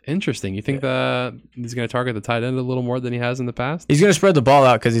McDonald. Interesting. You think that he's going to target the tight end a little more than he has in the past? He's going to spread the ball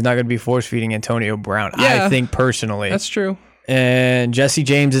out because he's not going to be force-feeding Antonio Brown, I think, personally. That's true. And Jesse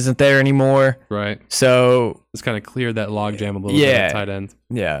James isn't there anymore. Right. So it's kind of cleared that logjam a little bit at tight end.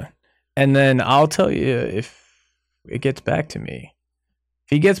 Yeah. And then I'll tell you if it gets back to me.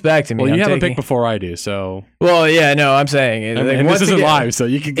 If he gets back to me, well, you have a pick before I do, so. Well, yeah, no, I'm saying, and this isn't live, so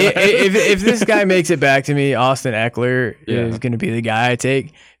you can. Go if this guy makes it back to me, Austin Eckler is going to be the guy I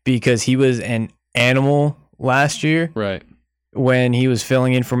take because he was an animal last year, right? When he was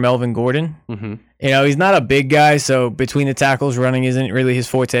filling in for Melvin Gordon. Mm-hmm. He's not a big guy, so between the tackles, running isn't really his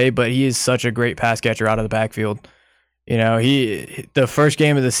forte, but he is such a great pass catcher out of the backfield. The first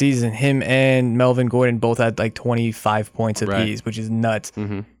game of the season, him and Melvin Gordon both had like 25 points apiece, which is nuts.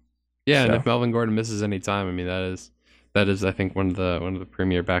 Mm-hmm. Yeah, and if Melvin Gordon misses any time, I mean that is I think one of the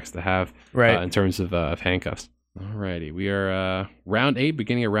premier backs to have, right, in terms of handcuffs. Alrighty, we are round 8,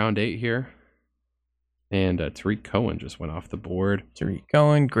 beginning of round 8 here, and Tariq Cohen just went off the board. Tariq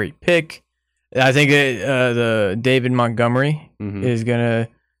Cohen, great pick. I think the David Montgomery is gonna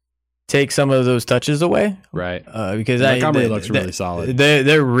take some of those touches away, right? Because Montgomery looks really solid.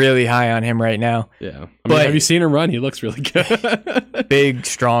 They're really high on him right now. Yeah, I mean, have you seen him run? He looks really good. Big,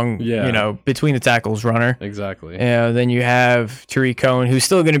 strong. Between the tackles runner. Exactly. Then you have Tariq Cohen, who's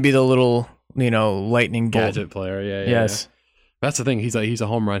still going to be the little lightning bolt gadget player. Yeah. Yes. Yeah. That's the thing. He's a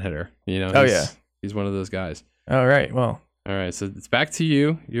home run hitter. He's one of those guys. All right. Well. All right, so it's back to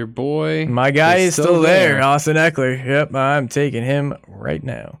you. Your boy. My guy is still there. Austin Eckler. Yep, I'm taking him right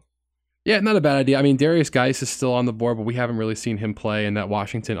now. Yeah, not a bad idea. I mean, Darius Geis is still on the board, but we haven't really seen him play in that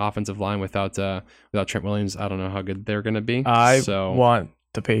Washington offensive line without Trent Williams. I don't know how good they're going to be. I want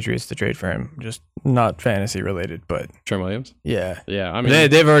the Patriots to trade for him, just not fantasy related, but Trent Williams. Yeah. I mean,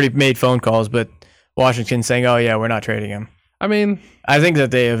 they've already made phone calls, but Washington's saying, "Oh yeah, we're not trading him." I mean, I think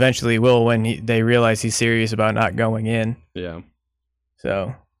that they eventually will when they realize he's serious about not going in. Yeah.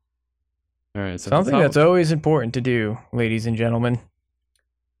 So, all right. So something that's always important to do, ladies and gentlemen.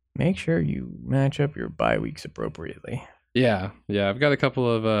 Make sure you match up your bye weeks appropriately. Yeah. I've got a couple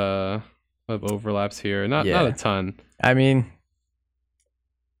of overlaps here. Not a ton. I mean,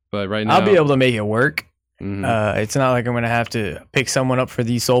 but right now I'll be able to make it work. Mm-hmm. It's not like I'm going to have to pick someone up for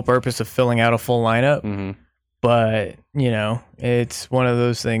the sole purpose of filling out a full lineup. Mm-hmm. But it's one of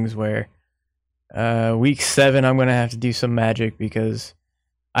those things where week 7 I'm going to have to do some magic because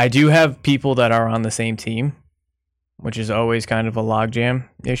I do have people that are on the same team, which is always kind of a logjam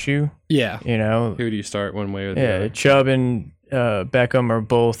issue. Yeah. Who do you start one way or the other? Chubb and Beckham are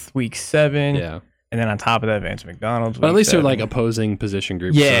both week 7. Yeah. And then on top of that, Vance McDonald. But at least they're like opposing position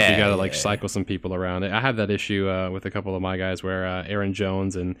groups. Yeah. So you got to cycle some people around. I have that issue with a couple of my guys where Aaron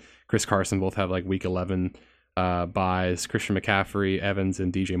Jones and Chris Carson both have like week 11 buys. Christian McCaffrey, Evans,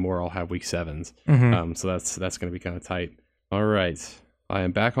 and DJ Moore all have week 7s. Mm-hmm. So that's going to be kind of tight. All right. I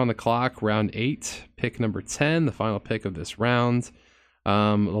am back on the clock. Round 8, pick number 10, the final pick of this round.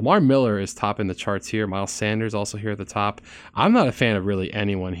 Lamar Miller is topping the charts here. Miles Sanders also here at the top. I'm not a fan of really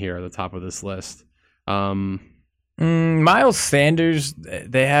anyone here at the top of this list. Miles Sanders,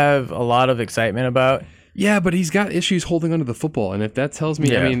 they have a lot of excitement about. Yeah, but he's got issues holding onto the football, and if that tells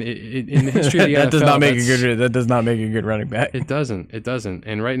me, I mean, in the history of the NFL, that does not make a good running back. It doesn't.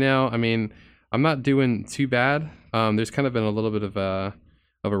 And right now, I mean, I'm not doing too bad. There's kind of been a little bit of a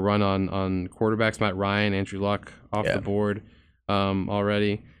run on quarterbacks. Matt Ryan, Andrew Luck off the board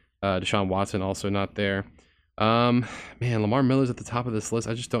already. Deshaun Watson also not there. Man, Lamar Miller's at the top of this list.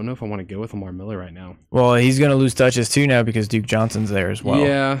 I just don't know if I want to go with Lamar Miller right now. Well, he's going to lose touches too now because Duke Johnson's there as well.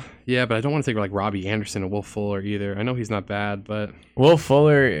 Yeah, but I don't want to take like Robbie Anderson or Will Fuller either. I know he's not bad, but Will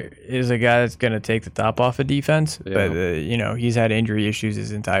Fuller is a guy that's going to take the top off of defense. Yeah. But he's had injury issues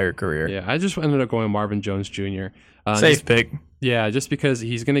his entire career. Yeah, I just ended up going Marvin Jones Jr. Safe pick. Yeah, just because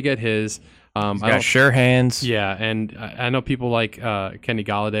he's going to get his. He's got sure hands. Yeah, and I know people like Kenny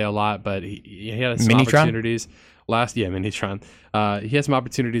Golladay a lot, but he had some opportunities last. Yeah, Minitron. He had some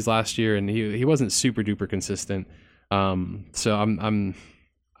opportunities last year, and he wasn't super duper consistent. So I'm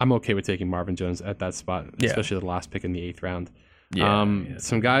okay with taking Marvin Jones at that spot, especially the last pick in the 8th round.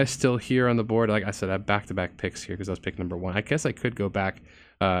 Some guys still here on the board. Like I said, I have back-to-back picks here because I was pick number 1. I guess I could go back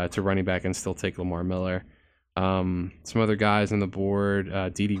to running back and still take Lamar Miller. Some other guys on the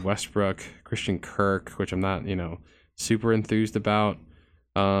board, D.D. Westbrook, Christian Kirk, which I'm not, super enthused about.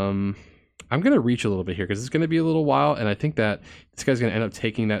 I'm going to reach a little bit here because it's going to be a little while, and I think that this guy's going to end up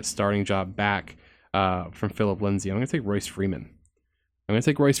taking that starting job back from Philip Lindsay. I'm going to take Royce Freeman.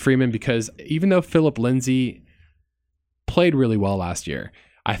 Because even though Philip Lindsay played really well last year,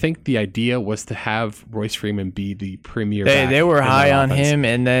 I think the idea was to have Royce Freeman be the premier back. They were high on him,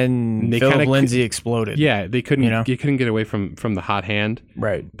 and then Philip Lindsay exploded. Yeah, they couldn't. You couldn't get away from the hot hand.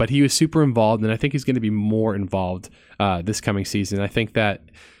 Right. But he was super involved, and I think he's going to be more involved this coming season. I think that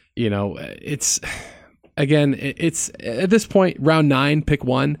it's at this point, round 9, pick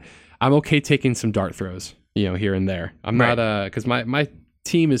 1. I'm okay taking some dart throws, here and there. I'm not because my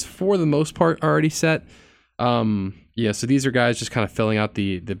team is for the most part already set. So these are guys just kind of filling out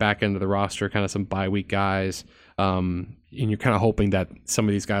the back end of the roster, kind of some bye week guys. And you're kind of hoping that some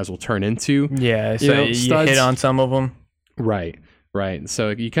of these guys will turn into you hit on some of them. Right. So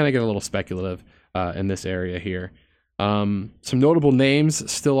you kind of get a little speculative in this area here. Some notable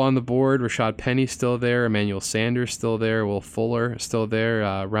names still on the board. Rashad Penny still there. Emmanuel Sanders still there. Will Fuller still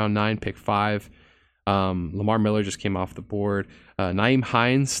there. Round 9, pick 5. Lamar Miller just came off the board. Nyheim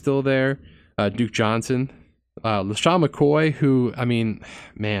Hines still there. Duke Johnson. LaShawn McCoy, who, I mean,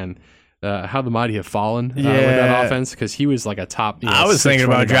 man, how the mighty have fallen with that offense, because he was like a top. I was thinking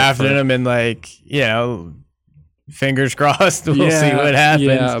about drafting him and fingers crossed. We'll see what happens.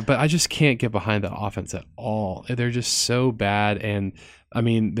 Yeah, but I just can't get behind that offense at all. They're just so bad, and I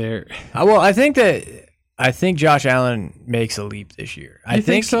mean, they're. Well, I think Josh Allen makes a leap this year. I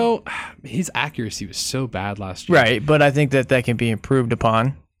think so. His accuracy was so bad last year, right? But I think that can be improved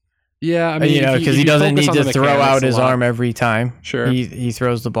upon. Yeah, I mean, because he doesn't need to throw out his arm every time. Sure, he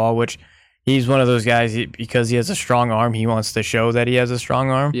throws the ball, which he's one of those guys. Because he has a strong arm, he wants to show that he has a strong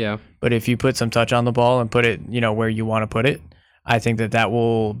arm. Yeah, but if you put some touch on the ball and put it, where you want to put it, I think that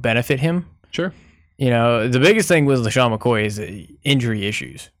will benefit him. Sure. The biggest thing with LaShawn McCoy is injury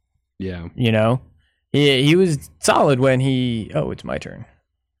issues. Yeah. He was solid when he. Oh, it's my turn.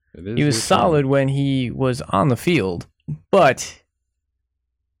 He was solid when he was on the field, but.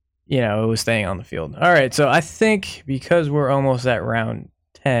 It was staying on the field. All right, so I think because we're almost at round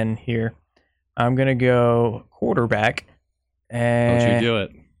 10 here, I'm going to go quarterback. And don't you do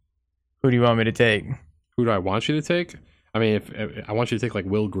it. Who do you want me to take? Who do I want you to take? I mean, if I want you to take like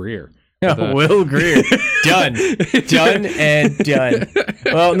Will Grier. Will Grier. Done. Done and done.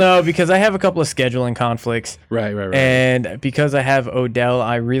 Well, no, because I have a couple of scheduling conflicts. Right. And because I have Odell,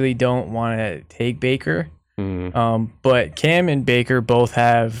 I really don't want to take Baker. But Cam and Baker both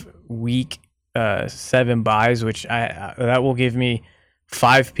have week 7 buys, which that will give me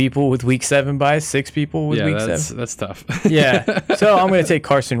 5 people with week 7 buys, 6 people with week 7. That's tough. Yeah, so I'm going to take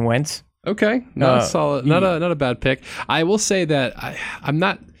Carson Wentz. Okay, not solid, not a bad pick. I will say that I'm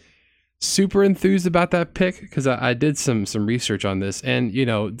not super enthused about that pick because I did some research on this, and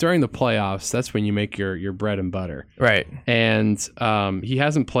during the playoffs, that's when you make your bread and butter, right? And he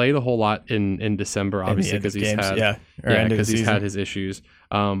hasn't played a whole lot in December, obviously, because he's had his issues.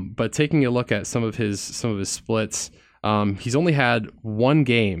 But taking a look at some of his splits, he's only had 1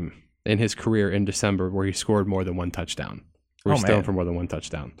 game in his career in December where he scored more than 1 touchdown. We're still for more than 1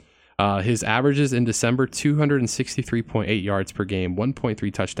 touchdown. His averages in December, 263.8 yards per game,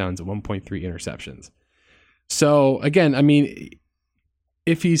 1.3 touchdowns, and 1.3 interceptions. So, again, I mean,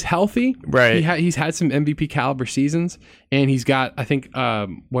 if he's healthy, right? He's had some MVP caliber seasons, and he's got, I think,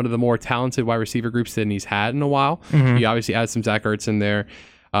 one of the more talented wide receiver groups than he's had in a while. Mm-hmm. He obviously adds some Zach Ertz in there,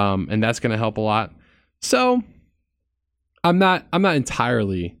 and that's going to help a lot. So I'm not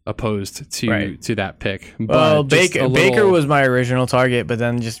entirely opposed to that pick. Well, Baker was my original target, but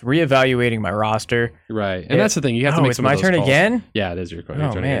then just reevaluating my roster. Right, and that's the thing. You have to make some it's of my those turn calls. Again? Yeah, it is your turn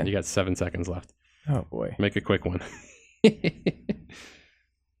again. You got 7 seconds left. Oh boy, make a quick one.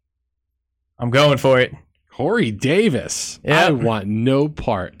 I'm going for it. Corey Davis. Yep. I want no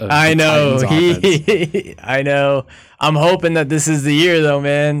part of I know. I know. I'm hoping that this is the year, though,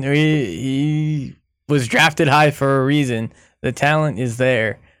 man. He was drafted high for a reason. The talent is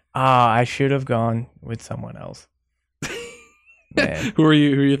there. I should have gone with someone else. Who are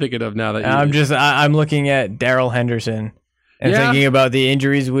you thinking of now? I'm looking at Darrell Henderson and thinking about the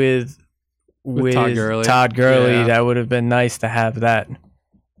injuries with Todd Gurley. Yeah. That would have been nice to have that.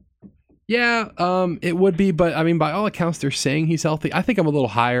 Yeah, it would be, but I mean, by all accounts, they're saying he's healthy. I think I'm a little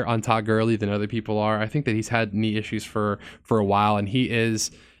higher on Todd Gurley than other people are. I think that he's had knee issues for a while, and he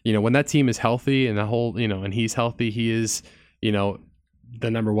is, when that team is healthy and the whole, and he's healthy, he is, the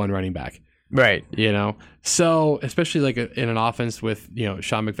number one running back. Right. So especially like in an offense with,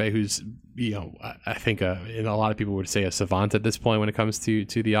 Sean McVay, who's, I think and a lot of people would say a savant at this point when it comes to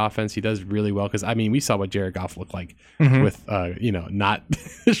the offense. He does really well because, I mean, we saw what Jared Goff looked like with, not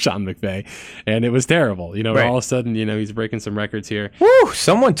Sean McVay, and it was terrible. Right. All of a sudden, he's breaking some records here. Woo!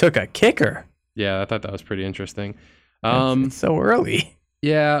 Someone took a kicker. Yeah, I thought that was pretty interesting. It's so early.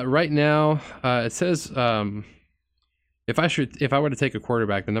 Yeah, right now it says if I were to take a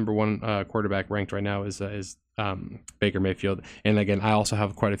quarterback, the number one quarterback ranked right now is Baker Mayfield. And again, I also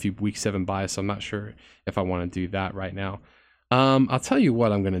have quite a few Week 7 buys, so I'm not sure if I want to do that right now. I'll tell you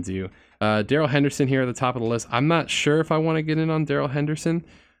what I'm going to do. Darrell Henderson here at the top of the list. I'm not sure if I want to get in on Darrell Henderson.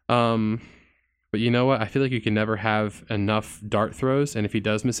 But you know what? I feel like you can never have enough dart throws, and if he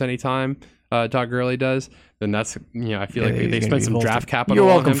does miss any time, Todd Gurley does, then that's, I feel like they spent some draft capital. You're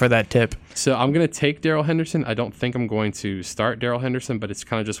welcome for that tip. So I'm going to take Darrell Henderson. I don't think I'm going to start Darrell Henderson, but it's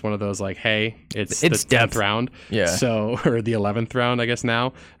kind of just one of those like, hey, it's the 10th round. Yeah. So, or the 11th round, I guess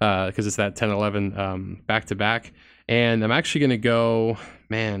now, because it's that 10-11 back-to-back. And I'm actually going to go,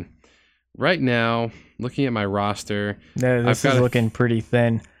 man, right now, looking at my roster. This is looking pretty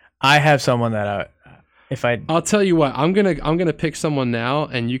thin. I have someone that I'll tell you what, I'm gonna pick someone now,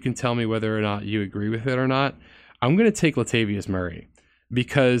 and you can tell me whether or not you agree with it or not. I'm gonna take Latavius Murray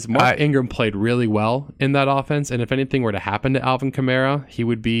because Mark Ingram played really well in that offense, and if anything were to happen to Alvin Kamara, he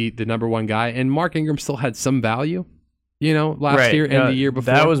would be the number one guy. And Mark Ingram still had some value, last year and the year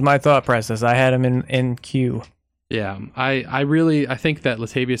before. That was my thought process. I had him in queue. Yeah, I think that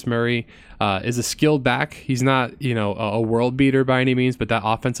Latavius Murray is a skilled back. He's not, a world beater by any means, but that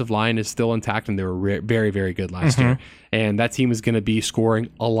offensive line is still intact, and they were very, very good last year. And that team is going to be scoring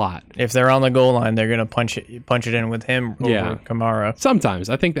a lot. If they're on the goal line, they're going to punch it in with him over Kamara. Sometimes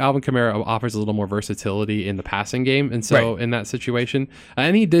I think Alvin Kamara offers a little more versatility in the passing game, and so in that situation,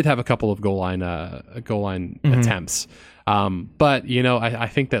 and he did have a couple of goal line attempts. But I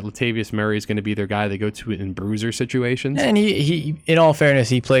think that Latavius Murray is going to be their guy they go to in bruiser situations. And he in all fairness,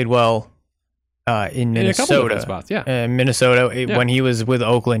 he played well in Minnesota. In a couple of spots, yeah. Minnesota, when he was with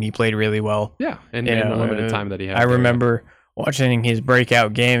Oakland, he played really well. Yeah, in the limited time that he had. I remember watching his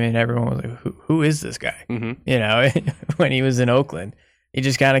breakout game, and everyone was like, "Who is this guy?" When he was in Oakland, he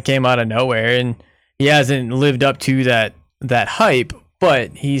just kind of came out of nowhere, and he hasn't lived up to that hype,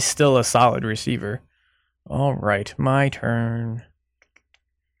 but he's still a solid receiver. All right, my turn.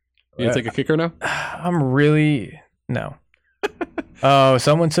 You gonna take a kicker now? No. Oh,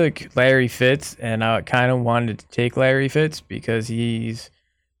 someone took Larry Fitz, and I kind of wanted to take Larry Fitz because he's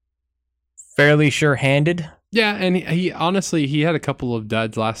fairly sure-handed. Yeah, and he honestly had a couple of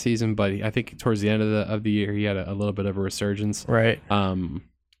duds last season, but I think towards the end of the year he had a little bit of a resurgence. Right.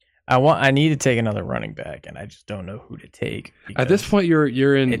 I need to take another running back, and I just don't know who to take. At this point,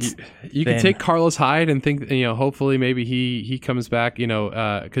 you're in. You can take Carlos Hyde and think, hopefully maybe he comes back.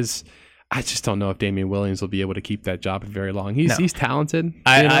 Because I just don't know if Damian Williams will be able to keep that job for very long. He's talented.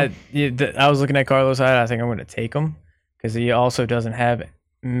 I was looking at Carlos Hyde. I think I'm going to take him because he also doesn't have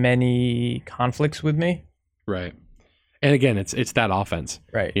many conflicts with me. Right. And again, it's that offense,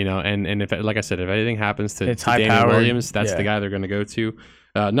 right? And if, like I said, if anything happens to Damian Damian Williams, that's the guy they're going to go to.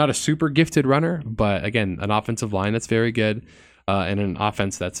 Not a super gifted runner, but again, an offensive line that's very good, and an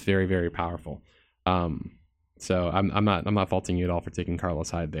offense that's very, very powerful. So I'm not faulting you at all for taking Carlos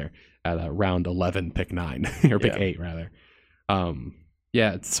Hyde there at round 11, pick 9 or pick 8 rather. Some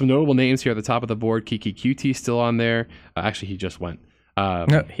notable names here at the top of the board. Kiki QT still on there. Actually, he just went.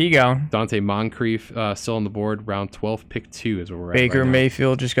 No, he gone. Dante Moncrief still on the board. Round 12, pick 2 is where we're at. Baker right now.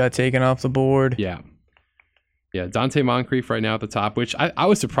 Mayfield just got taken off the board. Yeah. Yeah, Dante Moncrief right now at the top, which I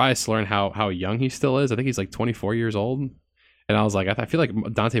was surprised to learn how young he still is. I think he's like 24 years old. And I was like, I feel like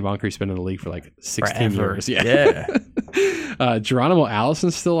Dante Moncrief's been in the league for like 16 years. Yeah. Geronimo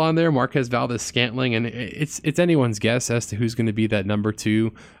Allison's still on there. Marquez Valdez-Scantling, and it's anyone's guess as to who's going to be that number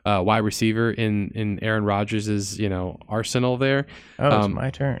 2 wide receiver in Aaron Rodgers' arsenal there. Oh, it's my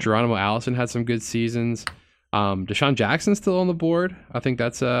turn. Geronimo Allison had some good seasons. Deshaun Jackson's still on the board. I think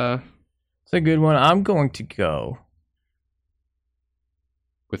that's it's a good one. I'm going to go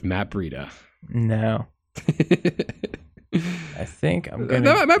with Matt Breida. No. I think I'm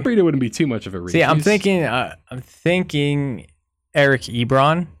gonna. Matt Breida wouldn't be too much of a reach. See, I'm thinking Eric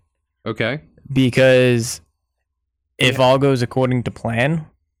Ebron. Okay. Because if all goes according to plan,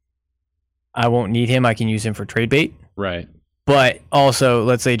 I won't need him. I can use him for trade bait. Right. But also,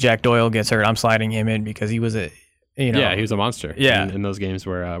 let's say Jack Doyle gets hurt, I'm sliding him in because he was he was a monster. Yeah. In those games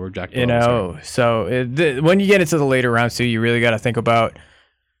where Jack Doyle was hurt. So when you get into the later rounds too, you really got to think about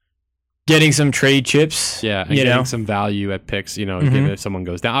getting some trade chips. Yeah, and getting some value at picks, given if someone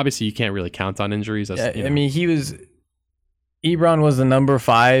goes down. Obviously, you can't really count on injuries. I mean, Ebron was the number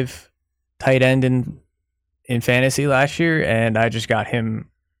 5 tight end in fantasy last year, and I just got him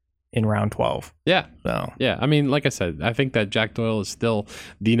in round 12. Yeah. So yeah, I mean, like I said, I think that Jack Doyle is still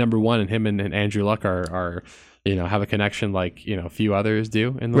the number 1, and him and Andrew Luck are have a connection like a few others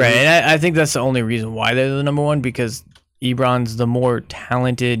do in the right. league. And I think that's the only reason why they're the number 1, because Ebron's the more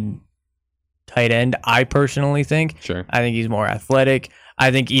talented tight end, I personally think. Sure. I think he's more athletic.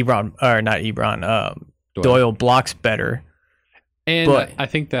 I think Doyle blocks better. And I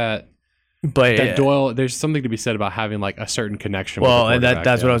think that But Doyle, there's something to be said about having like a certain connection. Well, with the and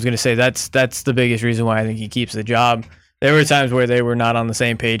that's what I was going to say. That's the biggest reason why I think he keeps the job. There were times where they were not on the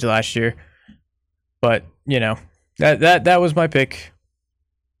same page last year, but that was my pick.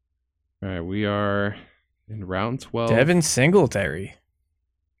 All right, we are in round 12. Devin Singletary.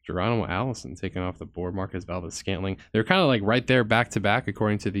 Geronimo Allison taking off the board. Marquez Valdez-Scantling. They're kind of like right there, back to back,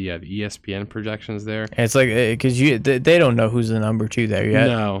 according to the ESPN projections there. And it's like because they don't know who's the number 2 there yet.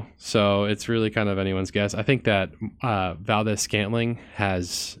 No, so it's really kind of anyone's guess. I think that Valdez-Scantling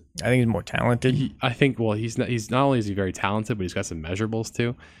has. I think he's more talented. He's not only is he very talented, but he's got some measurables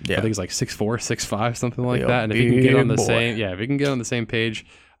too. Yeah. I think he's like 6'4", 6'5", something like that. And if he can get on the if he can get on the same page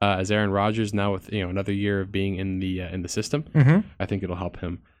as Aaron Rodgers now with another year of being in the system, I think it'll help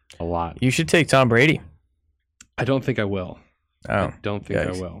him a lot. You should take Tom Brady. I don't think I will. Oh, I don't think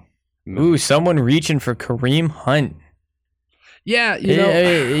I will. No. Ooh, someone reaching for Kareem Hunt. Yeah,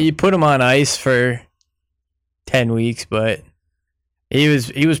 you put him on ice for 10 weeks, but he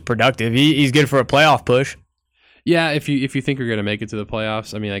was productive. He's good for a playoff push. Yeah, if you think you're going to make it to the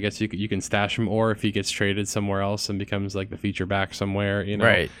playoffs, I mean, I guess you can stash him, or if he gets traded somewhere else and becomes like the feature back somewhere,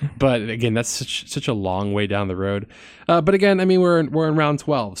 Right. But again, that's such a long way down the road. But again, I mean, we're in round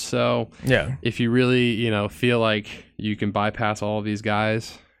 12, so yeah, if you really feel like you can bypass all of these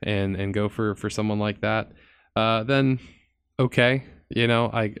guys and go for someone like that, then okay.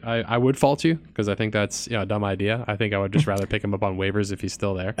 I would fault you because I think that's a dumb idea. I think I would just rather pick him up on waivers if he's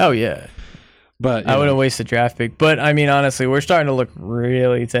still there. Oh yeah. But I wouldn't waste a draft pick. But I mean, honestly, we're starting to look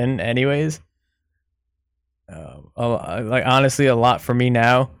really thin, anyways. Honestly, a lot for me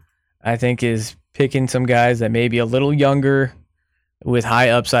now, I think, is picking some guys that may be a little younger, with high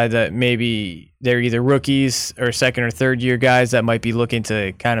upside. That maybe they're either rookies or second or third year guys that might be looking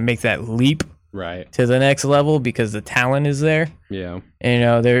to kind of make that leap right to the next level because the talent is there. Yeah,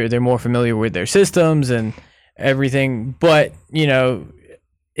 and, they're more familiar with their systems and everything. But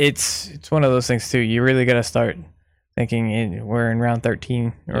it's one of those things too. You really got to start thinking we're in round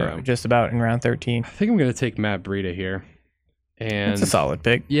 13 or just about in round 13. I think I'm going to take Matt Breida here. And it's a solid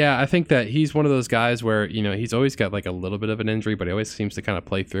pick. Yeah, I think that he's one of those guys where, he's always got like a little bit of an injury, but he always seems to kind of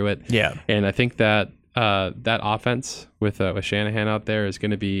play through it. Yeah. And I think that that offense with Shanahan out there is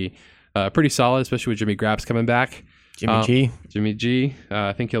going to be pretty solid, especially with Jimmy Grabs coming back. Jimmy G.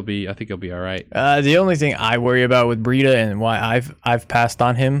 I think he'll be all right. The only thing I worry about with Breida and why I've passed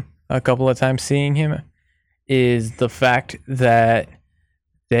on him a couple of times seeing him is the fact that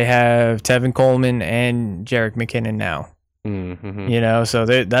they have Tevin Coleman and Jerick McKinnon now. Mm-hmm. So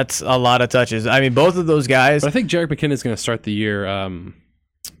that's a lot of touches. I mean, both of those guys. But I think Jerick McKinnon is going to start the year on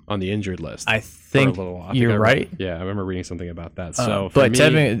the injured list. I think you're right. Yeah, I remember reading something about that. So, but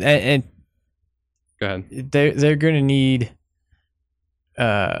Tevin and go ahead. They're going to need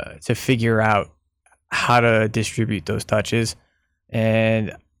to figure out how to distribute those touches,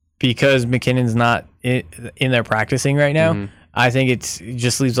 and because McKinnon's not in there practicing right now, I think it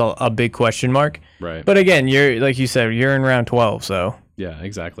just leaves a big question mark. Right. But again, you're like you said, you're in round 12, so. Yeah,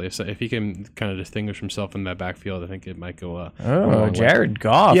 exactly. So if he can kind of distinguish himself in that backfield, I think it might go. Jared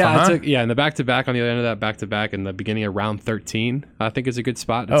Goff. Yeah, in the back-to-back on the other end of that back-to-back in the beginning of round 13, I think is a good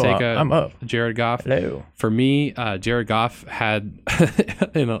spot to take I'm up. Jared Goff. Hello. For me, Jared Goff had,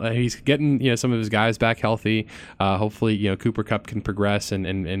 he's getting some of his guys back healthy. Hopefully, Cooper Kupp can progress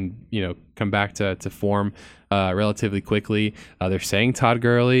and come back to form relatively quickly. They're saying Todd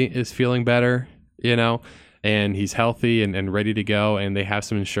Gurley is feeling better, and he's healthy and ready to go, and they have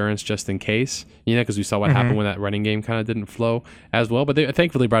some insurance just in case, because we saw what happened when that running game kind of didn't flow as well. But they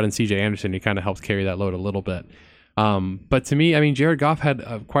thankfully brought in C.J. Anderson. He kind of helped carry that load a little bit. But to me, I mean, Jared Goff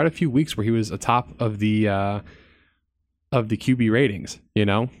had quite a few weeks where he was atop of the QB ratings.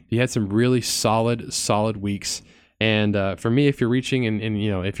 He had some really solid weeks. And for me, if you're reaching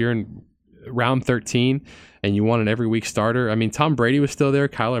and if you're in round 13 and you want an every week starter, I mean, Tom Brady was still there,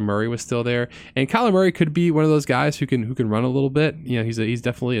 Kyler Murray was still there, and Kyler Murray could be one of those guys who can run a little bit. He's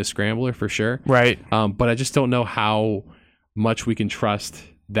definitely a scrambler for sure. Right. But I just don't know how much we can trust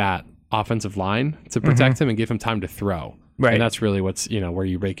that offensive line to protect him and give him time to throw. Right. And that's really what's where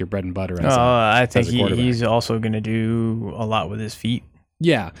you make your bread and butter. I think he's also going to do a lot with his feet.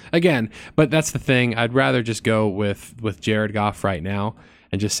 Yeah. Again, but that's the thing. I'd rather just go with Jared Goff right now.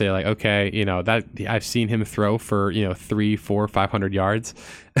 And just say like, okay, that I've seen him throw for 300, 400, 500 yards,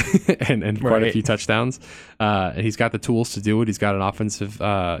 and quite a few touchdowns. And he's got the tools to do it. He's got an offensive,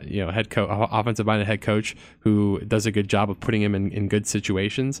 offensive-minded head coach who does a good job of putting him in good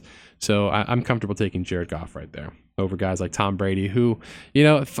situations. So I'm comfortable taking Jared Goff right there over guys like Tom Brady, who,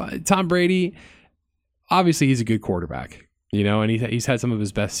 Tom Brady, obviously he's a good quarterback. And he's had some of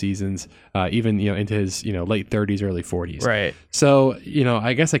his best seasons, even into his late 30s, early 40s. Right. So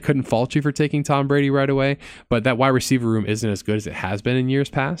I guess I couldn't fault you for taking Tom Brady right away, but that wide receiver room isn't as good as it has been in years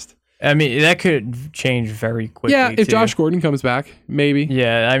past. I mean, that could change very quickly. Yeah, if Josh Gordon comes back, maybe.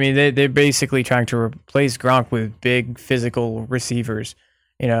 Yeah, I mean, they're basically trying to replace Gronk with big physical receivers.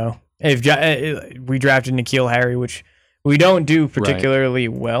 If we drafted N'Keal Harry, which we don't do particularly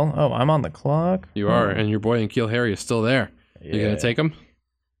well. Oh, I'm on the clock. You are, and your boy N'Keal Harry is still there. You gonna take him?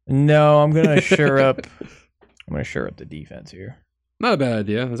 No, I'm gonna shore up. I'm gonna shore up the defense here. Not a bad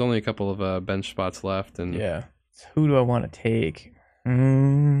idea. There's only a couple of bench spots left, and who do I want to take?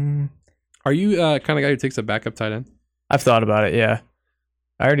 Are you kind of guy who takes a backup tight end? I've thought about it. Yeah,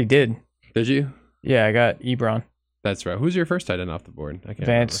 I already did. Did you? Yeah, I got Ebron. That's right. Who's your first tight end off the board? I can't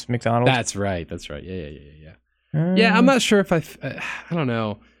Vance remember. McDonald. That's right. Yeah. Yeah, I'm not sure if I don't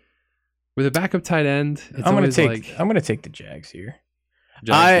know. With a backup tight end, I'm gonna take the Jags here.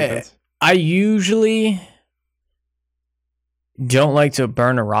 I usually don't like to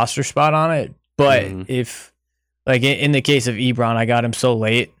burn a roster spot on it, but if like in the case of Ebron, I got him so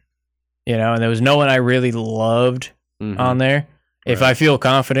late, and there was no one I really loved on there. If I feel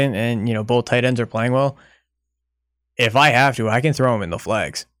confident and both tight ends are playing well, if I have to, I can throw him in the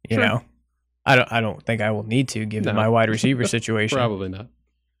flex. I don't think I will need to given my wide receiver situation. Probably not.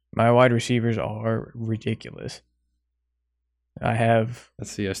 My wide receivers are ridiculous. Let's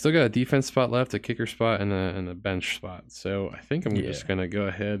see. I still got a defense spot left, a kicker spot, and a bench spot. So I think I'm just gonna go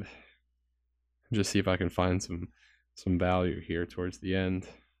ahead and just see if I can find some value here towards the end.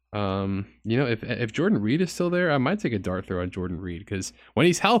 If Jordan Reed is still there, I might take a dart throw on Jordan Reed because when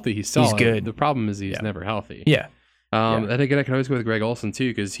he's healthy, he's solid. He's good. The problem is he's never healthy. Yeah. And again, I can always go with Greg Olsen too,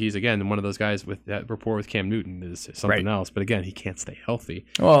 because he's again one of those guys with that rapport with Cam Newton is something else. But again, he can't stay healthy.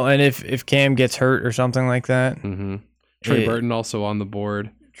 Well, and if Cam gets hurt or something like that, Trey Burton also on the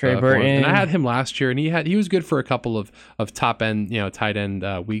board. Trey Burton, and I had him last year, and he was good for a couple of top end tight end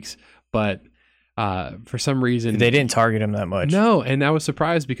weeks, but for some reason they didn't target him that much. No, and I was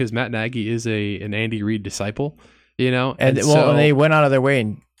surprised because Matt Nagy is an Andy Reid disciple, and they went out of their way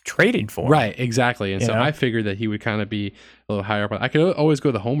and traded for him. Right, exactly. And so I figured that he would kind of be a little higher up. I could always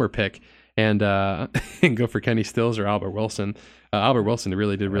go the homer pick and go for Kenny Stills or Albert Wilson. Albert Wilson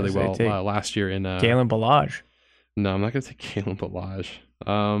really did really well last year in Kalen Ballage. No, I'm not going to take Kalen Ballage.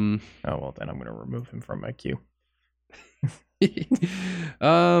 Oh well, then I'm going to remove him from my queue.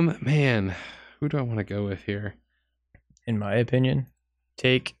 Man, who do I want to go with here? In my opinion,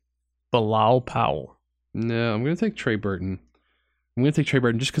 take Bilal Powell. No, I'm going to take Trey Burton. I'm going to take Trey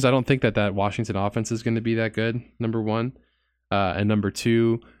Burton just because I don't think that Washington offense is going to be that good, number one. And number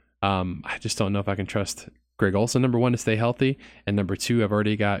two, I just don't know if I can trust Greg Olsen, number one, to stay healthy. And number two, I've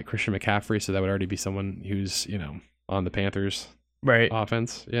already got Christian McCaffrey, so that would already be someone who's, on the Panthers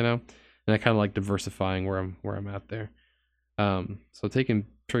offense, And I kind of like diversifying where I'm at there. So taking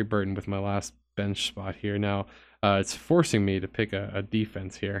Trey Burton with my last bench spot here. Now, it's forcing me to pick a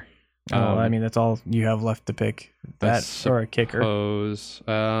defense here. I mean, that's all you have left to pick. That or a kicker.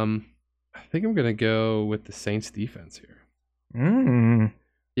 I think I'm going to go with the Saints defense here. Mm.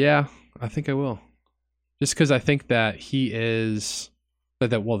 Yeah, I think I will. Just because I think that he is the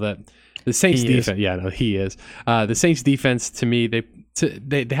Saints defense. Yeah, no, he is. The Saints defense to me, they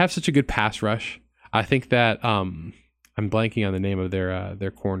have such a good pass rush. I think that I'm blanking on the name of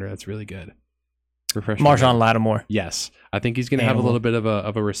their corner. That's really good. Marshawn Lattimore. Yes, I think he's going to have a little bit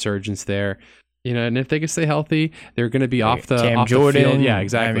of a resurgence there. You know, and if they can stay healthy, they're going to be off the field. Yeah,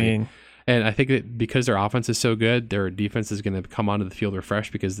 exactly. I mean, and I think that because their offense is so good, their defense is going to come onto the field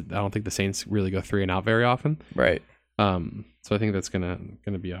refreshed because I don't think the Saints really go 3 and out very often. Right. So I think that's gonna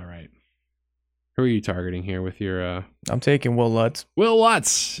be all right. Who are you targeting here with your? I'm taking Will Lutz. Will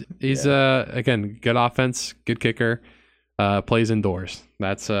Lutz. He's again good offense, good kicker, plays indoors.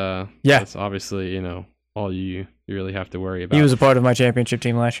 That's obviously all you really have to worry about. He was a part of my championship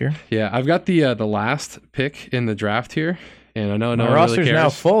team last year. Yeah, I've got the last pick in the draft here, and I know no one roster's really cares. Now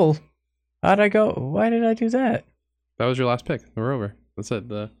full. How'd I go? Why did I do that? That was your last pick. We're over. That's it.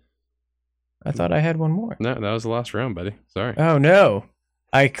 I thought I had one more. No, that was the last round, buddy. Sorry. Oh no.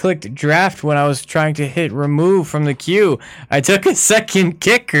 I clicked draft when I was trying to hit remove from the queue. I took a second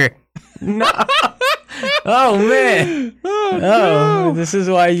kicker. No. Oh man. Oh, no. This is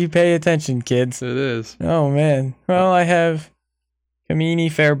why you pay attention, kids. It is. Oh man. Well, I have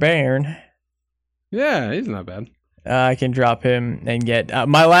Kamini Fairbairn. Yeah, he's not bad. I can drop him and get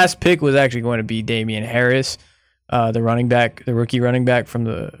my last pick was actually going to be Damian Harris, the rookie running back for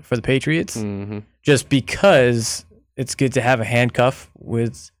the Patriots. Mm-hmm. Just because it's good to have a handcuff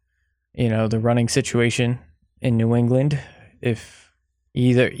with, the running situation in New England. If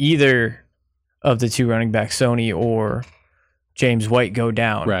either of the two running backs, Sony or James White, go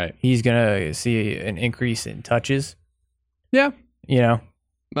down, right, he's gonna see an increase in touches. Yeah,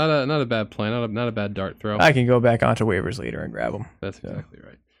 Not a bad plan, not a bad dart throw. I can go back onto waivers later and grab him. That's exactly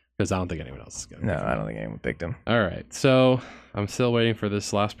right. Because I don't think anyone else is going to. No, I don't think anyone picked him. All right, so I'm still waiting for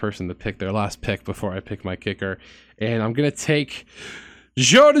this last person to pick their last pick before I pick my kicker, and I'm going to take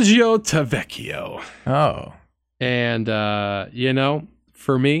Giorgio Tavecchio. Oh. And,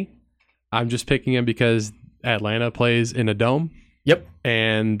 for me, I'm just picking him because Atlanta plays in a dome. Yep.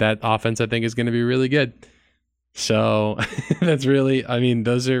 And that offense, I think, is going to be really good. So those are really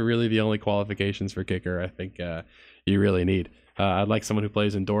the only qualifications for kicker I think you really need. I'd like someone who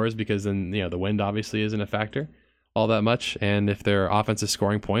plays indoors because then, the wind obviously isn't a factor all that much. And if their offense is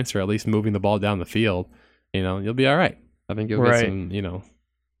scoring points or at least moving the ball down the field, you'll be all right. I think you'll get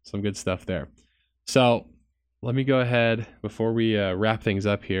some good stuff there. So let me go ahead before we wrap things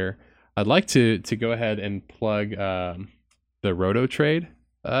up here. I'd like to go ahead and plug the Roto Trade.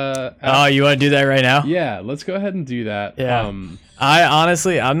 You want to do that right now? Yeah, let's go ahead and do that. Yeah.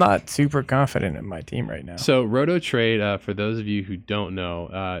 I'm not super confident in my team right now. So Roto Trade, for those of you who don't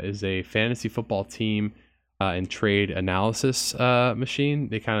know, is a fantasy football team and trade analysis machine.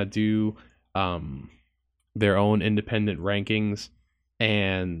 They kind of do their own independent rankings,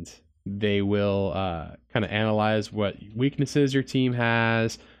 and they will kind of analyze what weaknesses your team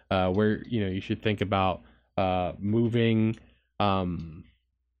has, where you should think about moving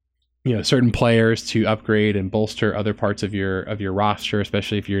certain players to upgrade and bolster other parts of your roster,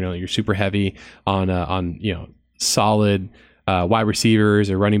 especially if you're super heavy on solid wide receivers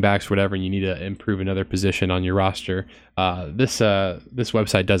or running backs, whatever, and you need to improve another position on your roster. This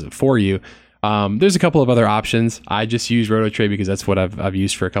website does it for you. There's a couple of other options. I just use RotoTrade because that's what I've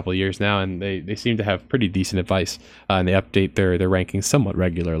used for a couple of years now, and they seem to have pretty decent advice, and they update their rankings somewhat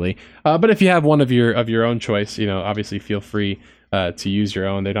regularly. But if you have one of your own choice, obviously feel free to use your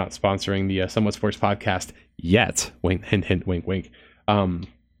own. They're not sponsoring the Somewhat Sports podcast yet. Wink, hint, hint, wink, wink.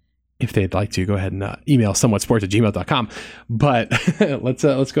 If they'd like to, go ahead and email somewhatsports@gmail.com. But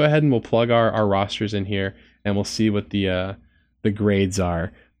let's go ahead and we'll plug our rosters in here, and we'll see what the grades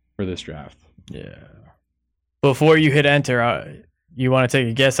are for this draft. Yeah. Before you hit enter, you want to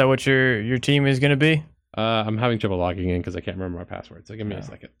take a guess at what your team is going to be? I'm having trouble logging in because I can't remember my password. So give me a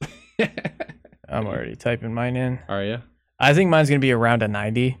second. I'm already typing mine in. Are you? I think mine's going to be around a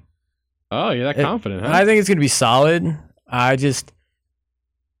 90. Oh, you're that confident, huh? I think it's going to be solid. I just,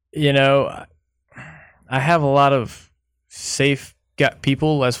 I have a lot of safe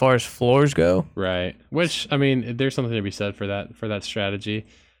people as far as floors go. Right. Which, there's something to be said for that strategy.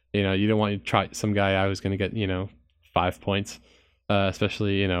 You don't want to try some guy out who's going to get, 5 points,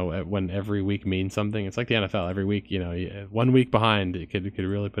 especially, when every week means something. It's like the NFL. Every week, 1 week behind, it could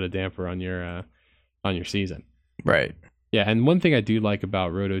really put a damper on your season. Right. Yeah, and one thing I do like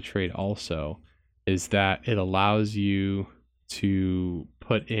about RotoTrade also is that it allows you to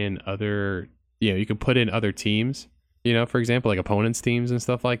put in other, you can put in other teams, for example, like opponents' teams and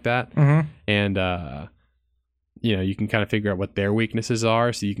stuff like that. Mm-hmm. And, you can kind of figure out what their weaknesses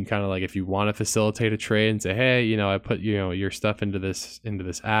are. So you can kind of like, if you want to facilitate a trade and say, hey, I put, your stuff into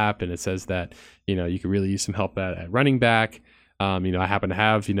this app, and it says that, you could really use some help at running back. I happen to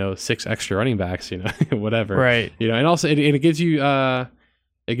have, 6 extra running backs, whatever. Right. And also it gives you,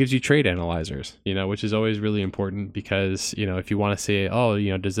 trade analyzers, which is always really important because, if you want to say,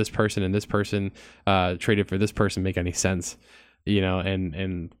 oh, does this person and this person traded for this person make any sense,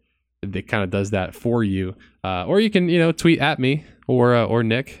 and it kind of does that for you. Or you can, tweet at me or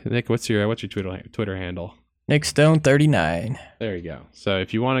Nick. Nick, what's your Twitter handle? Nick Stone 39. There you go. So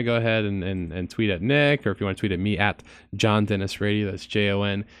if you want to go ahead and tweet at Nick, or if you want to tweet at me at John Dennis Radio, that's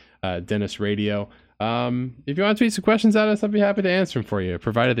JON Dennis Radio. If you want to tweet some questions at us, I'd be happy to answer them for you,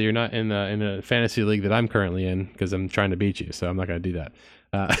 provided that you're not in a fantasy league that I'm currently in, because I'm trying to beat you, so I'm not going to do that.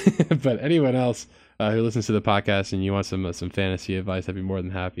 But anyone else who listens to the podcast and you want some fantasy advice, I'd be more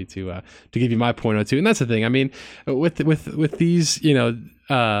than happy to give you my point on too. And that's the thing. I mean, with these,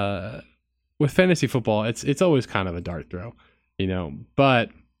 with fantasy football, it's always kind of a dart throw, but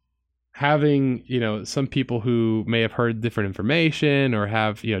having, some people who may have heard different information or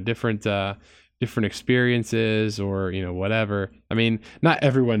have, different experiences or, whatever. I mean, not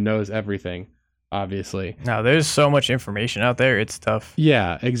everyone knows everything, obviously. No, there's so much information out there. It's tough.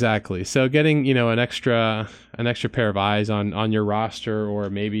 Yeah, exactly. So getting, an extra pair of eyes on your roster, or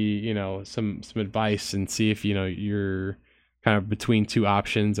maybe, some advice, and see if, you're kind of between two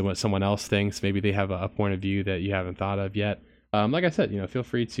options and what someone else thinks. Maybe they have a point of view that you haven't thought of yet. Like I said, feel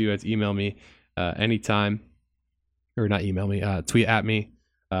free to email me anytime, or not email me, tweet at me.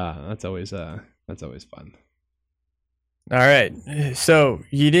 That's always fun. All right. So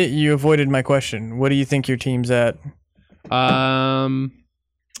you avoided my question. What do you think your team's at? I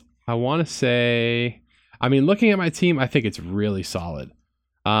want to say, looking at my team, I think it's really solid.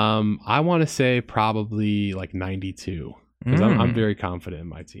 I want to say probably like 92. Because I'm very confident in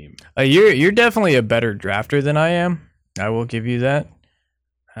my team. You're definitely a better drafter than I am. I will give you that.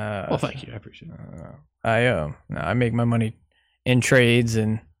 Well, thank you. I appreciate it. I make my money in trades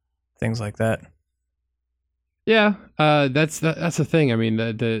and things like that. Yeah, that's the thing. I mean,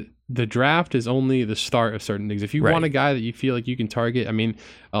 the draft is only the start of certain things. If you want a guy that you feel like you can target,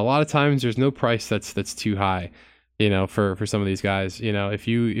 a lot of times there's no price that's too high. For some of these guys, if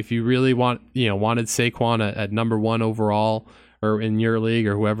you really wanted Saquon at number 1 overall, or in your league,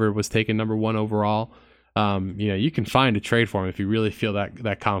 or whoever was taken number 1 overall, you can find a trade for him if you really feel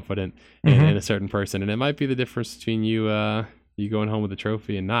that confident in a certain person, and it might be the difference between you going home with a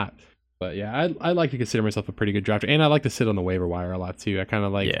trophy and not. But yeah, I like to consider myself a pretty good drafter, and I like to sit on the waiver wire a lot too. I kind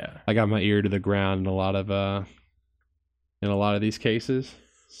of like, I got my ear to the ground in a lot of these cases.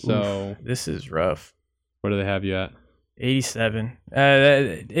 So this is rough. What do they have you at? 87.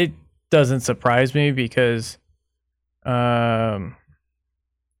 It doesn't surprise me because,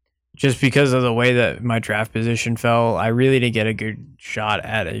 just because of the way that my draft position fell, I really didn't get a good shot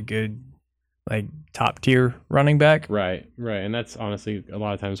at a good, top tier running back. Right, and that's honestly a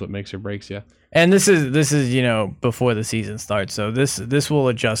lot of times what makes or breaks you. And this is before the season starts, so this will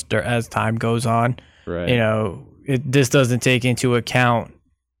adjust as time goes on. Right. This doesn't take into account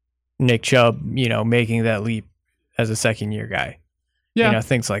Nick Chubb, making that leap as a second year guy. Yeah.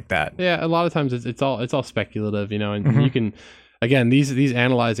 Things like that. Yeah. A lot of times it's all speculative, and you can, again, these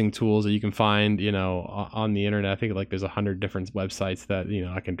analyzing tools that you can find, on the internet. I think there's 100 different websites that,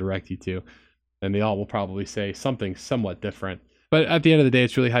 I can direct you to, and they all will probably say something somewhat different. But at the end of the day,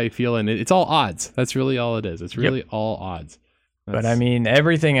 it's really how you feel. And it's all odds. That's really all it is. It's really all odds. But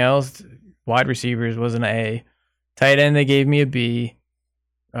everything else, wide receivers was an A, tight end, they gave me a B.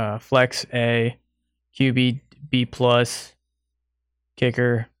 Flex A, QB B plus,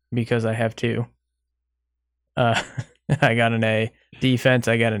 kicker because I have 2. I got an A. Defense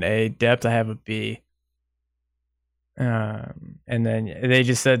I got an A. Depth I have a B. And then they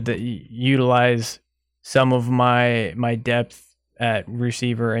just said that utilize some of my depth at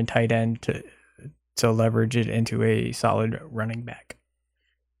receiver and tight end to leverage it into a solid running back.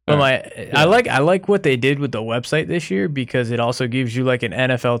 But I like what they did with the website this year, because it also gives you an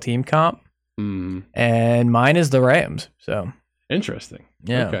NFL team comp, and mine is the Rams. So interesting.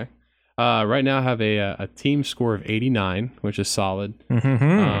 Yeah. Okay. Right now I have a team score of 89, which is solid.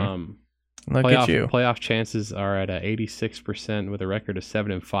 Look at you. Playoff chances are at 86% with a record of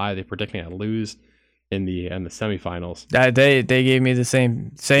 7-5. They're predicting I lose in the semifinals. They gave me the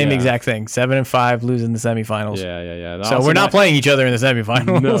same exact thing. 7-5, losing the semifinals. Yeah. So we're not playing each other in the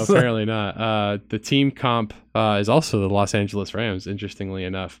semifinals. No, apparently not. The team comp is also the Los Angeles Rams, interestingly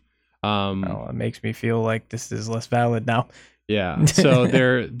enough. It makes me feel like this is less valid now. Yeah. So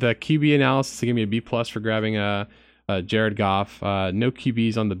the QB analysis, they gave me a B+ for grabbing Jared Goff. No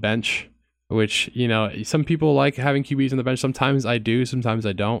QBs on the bench, which, some people like having QBs on the bench. Sometimes I do, sometimes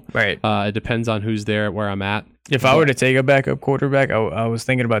I don't. Right. It depends on who's there, where I'm at. If I were to take a backup quarterback, I was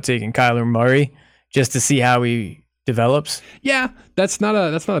thinking about taking Kyler Murray just to see how he develops. Yeah, that's not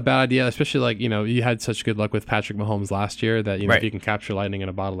a bad idea, especially you had such good luck with Patrick Mahomes last year that if you can capture lightning in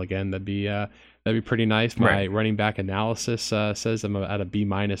a bottle again, that'd be pretty nice. My running back analysis says I'm at a B-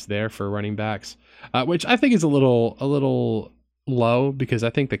 there for running backs, which I think is a little low, because I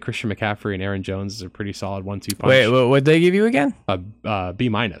think that Christian McCaffrey and Aaron Jones is a pretty solid 1-2 punch. Wait, what'd they give you again? B-.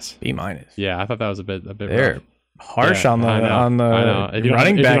 B-. Yeah, I thought that was a bit They're rough. harsh on the running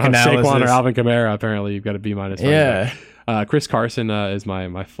back analysis. Saquon or Alvin Kamara, apparently you've got a B-. Yeah. Chris Carson is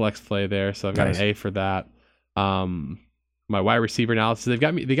my flex play there, so I've got an A for that. My wide receiver analysis, they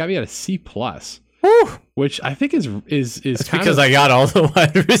got me at a C+. Woo! Which I think is that's because I got all the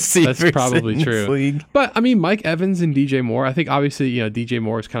wide receivers. That's probably in true. this league. But I mean, Mike Evans and DJ Moore. I think obviously DJ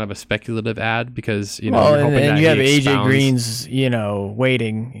Moore is kind of a speculative ad, because you're hoping and you have AJ Green's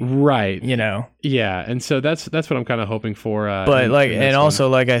waiting, right? Yeah, and so that's what I'm kind of hoping for. But also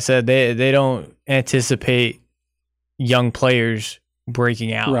like I said, they don't anticipate young players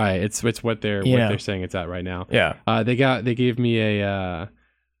breaking out. Right. It's what they're saying it's at right now. Yeah. They gave me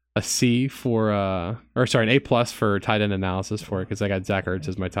a C for an A+ for tight end analysis for it, because I got Zach Ertz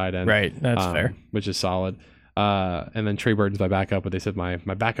as my tight end. Right. That's fair. Which is solid. And then Trey Burton's my backup, but they said my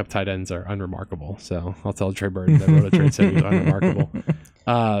backup tight ends are unremarkable. So I'll tell Trey Burton that Roto Trade said he was unremarkable.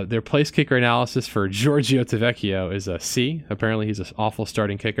 Their place kicker analysis for Giorgio Tavecchio is a C. Apparently he's an awful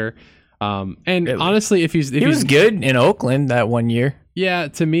starting kicker. And honestly, if he was good in Oakland that one year. Yeah,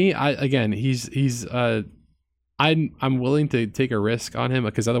 to me, I'm willing to take a risk on him,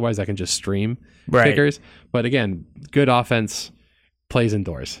 because otherwise I can just stream kickers. But again, good offense plays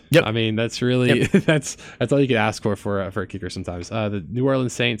indoors. Yep. I mean, that's really that's all you can ask for a kicker sometimes. The New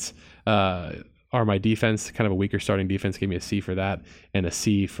Orleans Saints are my defense, kind of a weaker starting defense. Gave me a C for that, and a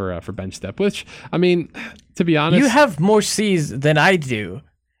C for bench depth. Which, I mean, to be honest, you have more C's than I do,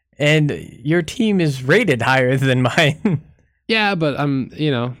 and your team is rated higher than mine. Yeah, but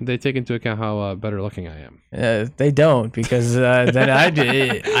they take into account how better looking I am. They don't, because then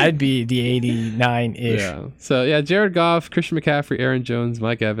I'd be the 89-ish. Yeah. So yeah, Jared Goff, Christian McCaffrey, Aaron Jones,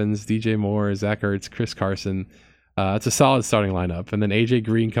 Mike Evans, DJ Moore, Zach Ertz, Chris Carson. It's a solid starting lineup, and then AJ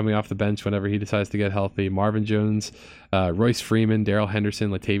Green coming off the bench whenever he decides to get healthy. Marvin Jones, Royce Freeman, Darrell Henderson,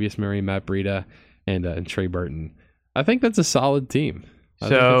 Latavius Murray, Matt Breida, and Trey Burton. I think that's a solid team.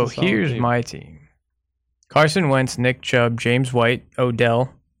 So here's my team. Carson Wentz, Nick Chubb, James White,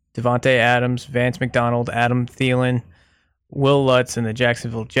 Odell, Devontae Adams, Vance McDonald, Adam Thielen, Will Lutz, and the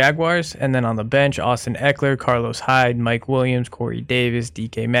Jacksonville Jaguars. And then on the bench, Austin Eckler, Carlos Hyde, Mike Williams, Corey Davis,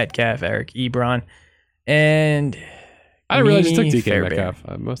 DK Metcalf, Eric Ebron, and I didn't realize you took DK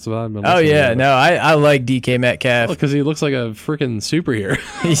Metcalf. Most of them. Oh yeah, no, I like DK Metcalf because he looks like a freaking superhero.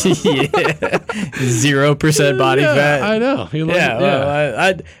 0% body fat. I know.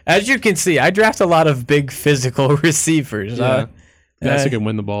 Well, as you can see, I draft a lot of big physical receivers. Yeah. Guys who can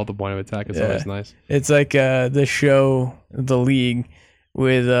win the ball at the point of attack is always nice. It's like the show, The League,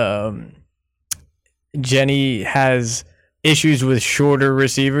 with Jenny has issues with shorter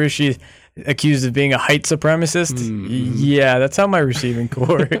receivers. She's accused of being a height supremacist. Mm-hmm. Yeah, that's how my receiving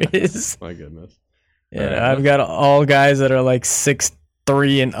core is. My goodness. Yeah, right. I've got all guys that are like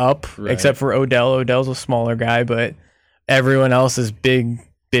 6'3" and up, except for Odell. Odell's a smaller guy, but everyone else is big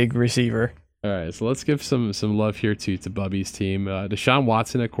receiver. All right, so let's give some love here to Bubby's team. Deshaun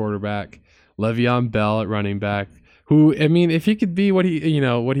Watson at quarterback, Le'Veon Bell at running back. Who, I mean, if he could be what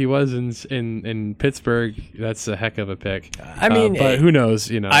he was in Pittsburgh, that's a heck of a pick. I mean, but who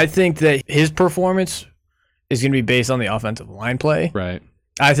knows? I think that his performance is going to be based on the offensive line play. Right.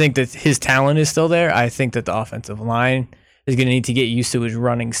 I think that his talent is still there. I think that the offensive line is going to need to get used to his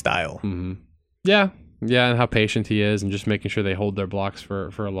running style. Mm-hmm. Yeah, and how patient he is, and just making sure they hold their blocks for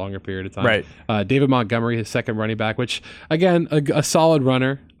a longer period of time. Right. David Montgomery, his second running back, which again a solid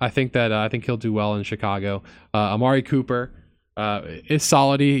runner. I think he'll do well in Chicago. Amari Cooper is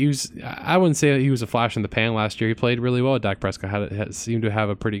solid. I wouldn't say he was a flash in the pan last year. He played really well. Dak Prescott seemed to have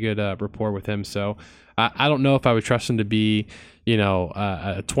a pretty good rapport with him. So I don't know if I would trust him to be,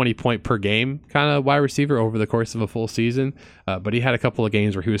 a 20-point per game kind of wide receiver over the course of a full season. But he had a couple of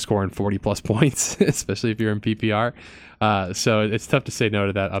games where he was scoring 40-plus points, especially if you're in PPR. So it's tough to say no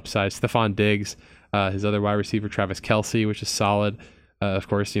to that upside. Stephon Diggs, his other wide receiver, Travis Kelce, which is solid. Of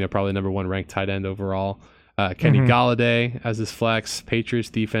course, probably number 1 ranked tight end overall. Kenny Galladay as his flex, Patriots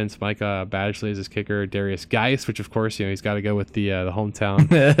defense, Micah Badgley as his kicker, Darius Geis, which of course he's got to go with the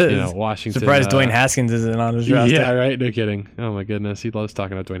hometown, Washington. Surprised Dwayne Haskins isn't on his roster. Yeah, right. No kidding. Oh my goodness, he loves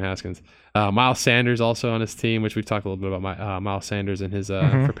talking about Dwayne Haskins. Miles Sanders also on his team, which we've talked a little bit about Miles Sanders and his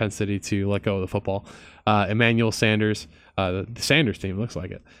propensity to let go of the football. Emmanuel Sanders, the Sanders team looks like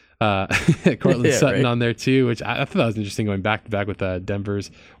it. Cortland Sutton on there too, which I thought that was interesting going back to back with Denver's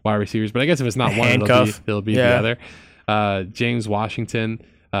wide receivers. But I guess if it's not one, it'll be the other. James Washington,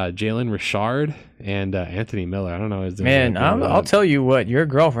 Jalen Richard, and Anthony Miller. I don't know. I'll tell you what, your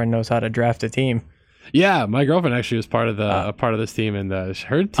girlfriend knows how to draft a team. Yeah, my girlfriend actually was part of this team, and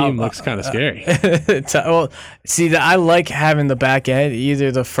her team looks kind of scary. Well, see, I like having the back end,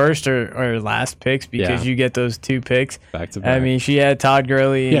 either the first or last picks, because you get those 2 picks back to back. I mean, she had Todd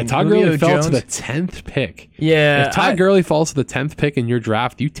Gurley. Yeah, Todd Gurley fell to the 10th pick. Yeah, if Todd Gurley falls to the 10th pick in your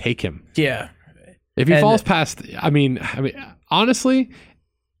draft, you take him. Yeah, if he falls past, I mean, honestly,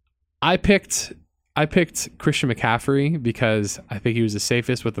 I picked Christian McCaffrey because I think he was the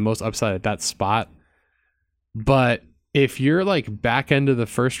safest with the most upside at that spot. But if you're like back end of the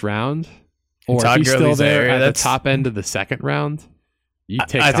first round, or if he's still there at the top end of the second round, you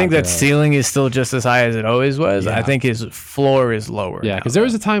take. I think that ceiling is still just as high as it always was. Yeah. I think his floor is lower. Yeah, because there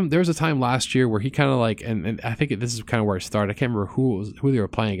was a time last year where he kind of like, and I think this is kind of where it started. I can't remember who they were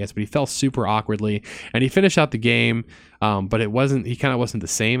playing against, but he fell super awkwardly, and he finished out the game. But he kind of wasn't the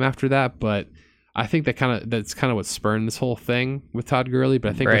same after that. But I think that's kind of what spurned this whole thing with Todd Gurley.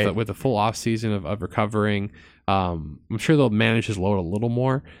 But I think with a full off season of recovering, I'm sure they'll manage his load a little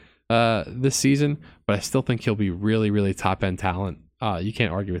more this season. But I still think he'll be really, really top end talent. You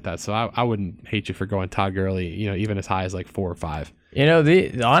can't argue with that. So I wouldn't hate you for going Todd Gurley, even as high as like 4 or 5.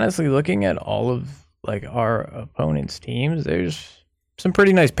 Honestly, looking at all of like our opponents' teams, there's some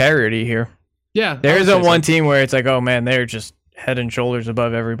pretty nice parity here. Yeah, there isn't one team where it's like, oh man, they're just head and shoulders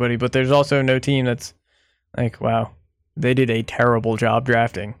above everybody, but there's also no team that's like, wow, they did a terrible job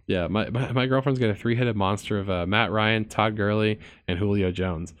drafting. Yeah, my girlfriend's got a 3-headed monster of Matt Ryan, Todd Gurley, and Julio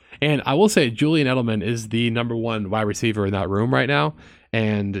Jones. And I will say Julian Edelman is the number 1 wide receiver in that room right now.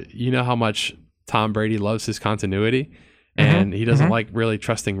 And you know how much Tom Brady loves his continuity, and he doesn't like really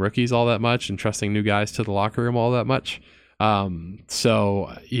trusting rookies all that much and trusting new guys to the locker room all that much.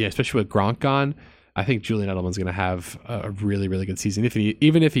 So yeah, especially with Gronk gone, I think Julian Edelman's going to have a really, really good season.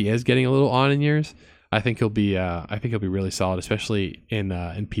 Even if he is getting a little on in years, I think he'll be really solid, especially in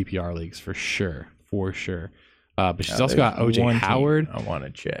PPR leagues for sure. But she's also got OJ Howard. I want to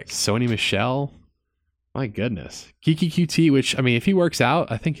check. Sony Michel. My goodness, Kiki QT. Which I mean, if he works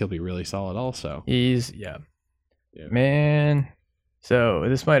out, I think he'll be really solid. Also, man. So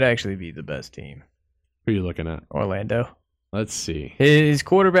this might actually be the best team. Who are you looking at? Orlando. Let's see. His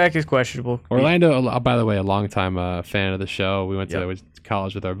quarterback is questionable. Orlando, by the way, a longtime fan of the show. We went to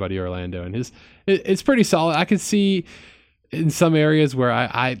college with our buddy Orlando, and it's pretty solid. I could see in some areas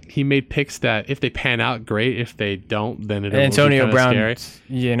where he made picks that if they pan out, great. If they don't, then it'll Antonio be Brown, scary.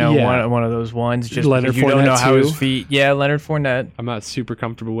 One of those ones. Just Leonard you Fournette don't know how his too. feet. Yeah, Leonard Fournette. I'm not super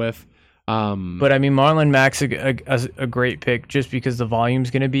comfortable with. But I mean, Marlon Mack's a great pick just because the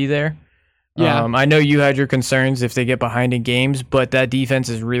volume's going to be there. Yeah, I know you had your concerns if they get behind in games, but that defense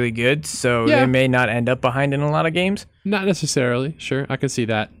is really good, so they may not end up behind in a lot of games. Not necessarily. Sure, I can see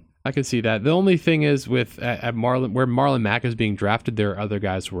that. The only thing is with at Marlon, where Marlon Mack is being drafted, there are other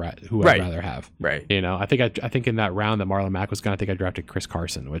guys who I'd rather have. Right. I think in that round that Marlon Mack was gone, I think I drafted Chris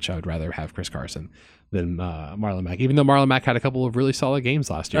Carson, which I would rather have Chris Carson than Marlon Mack, even though Marlon Mack had a couple of really solid games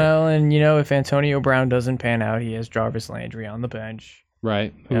last year. Well, and if Antonio Brown doesn't pan out, he has Jarvis Landry on the bench.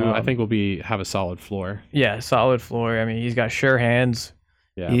 Right, who I think will have a solid floor. Yeah, solid floor. I mean, he's got sure hands.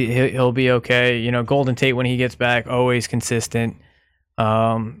 Yeah, he'll be okay. Golden Tate when he gets back, always consistent.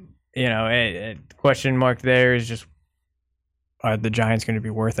 A question mark there is just, are the Giants going to be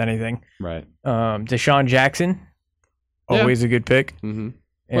worth anything? Right. Deshaun Jackson, always a good pick. Mm-hmm.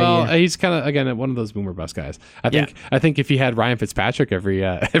 Well, he's kind of again one of those boomer bust guys. I think if he had Ryan Fitzpatrick every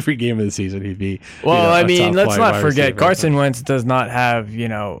game of the season, he'd be. Well, I mean, let's not forget Carson Wentz does not have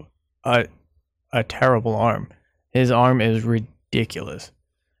a terrible arm. His arm is ridiculous.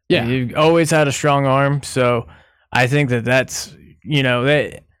 Yeah, he always had a strong arm. So I think that's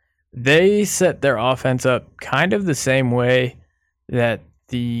they set their offense up kind of the same way that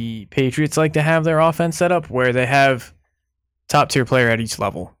the Patriots like to have their offense set up, where they have top tier player at each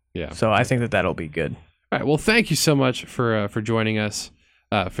level. Yeah. So I think that'll be good. All right. Well, thank you so much for joining us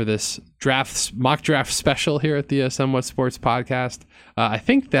for this mock draft special here at the Somewhat Sports Podcast. I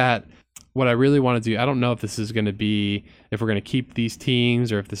think that what I really want to do, I don't know if this is going to be, if we're going to keep these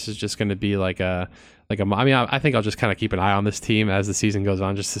teams or if this is just going to be I think I'll just kind of keep an eye on this team as the season goes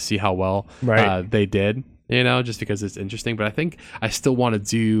on, just to see how well they did, just because it's interesting. But I think I still want to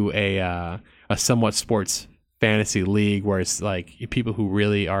do a Somewhat Sports fantasy league where it's like people who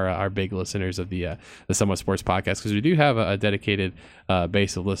really are big listeners of the Somewhat Sports Podcast, because we do have a dedicated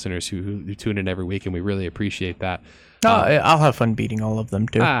base of listeners who tune in every week, and we really appreciate that. I'll have fun beating all of them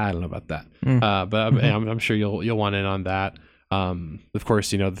too. I don't know about that, but I'm sure you'll want in on that. Of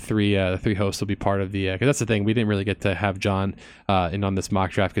course, the three hosts will be part of the. Because that's the thing, we didn't really get to have John in on this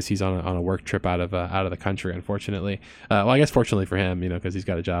mock draft because he's on a work trip out of the country, unfortunately. Well, I guess fortunately for him, because he's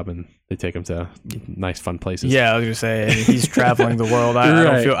got a job and they take him to nice, fun places. Yeah, I was gonna say he's traveling the world.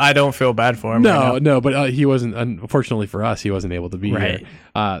 I don't feel bad for him. No, but he wasn't. Unfortunately for us, he wasn't able to be here.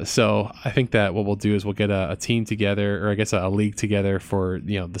 So I think that what we'll do is we'll get a team together, or I guess a league together for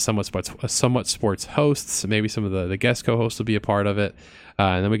the Somewhat Sports hosts. Maybe some of the guest co-hosts will be a part of it,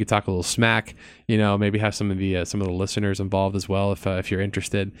 and then we could talk a little smack. Maybe have some of the listeners involved as well if you're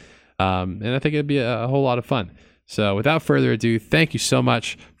interested. And I think it'd be a whole lot of fun. So without further ado, thank you so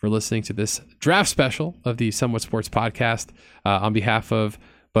much for listening to this draft special of the Somewhat Sports Podcast. On behalf of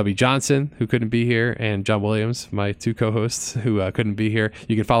Bubby Johnson, who couldn't be here, and John Williams, my two co-hosts who couldn't be here.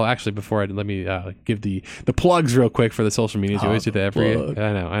 You can follow, actually, before let me give the plugs real quick for the social medias. You always do that every year.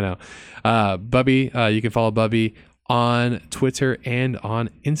 I know. Bubby, you can follow Bubby on Twitter and on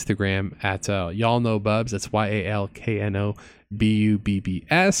Instagram at Y'all Know Bubs. That's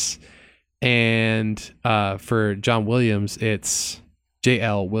YALKNOBUBBS. And for John Williams, it's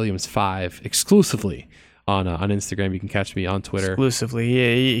JL Williams 5 exclusively on Instagram. You can catch me on Twitter exclusively.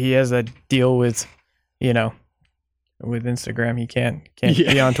 He has that deal with with Instagram. He can't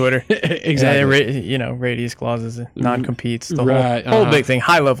be on Twitter. Exactly. Radius clauses, non-competes, the whole big thing.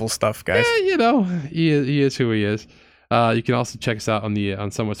 High level stuff, guys. Yeah, he is who he is. You can also check us out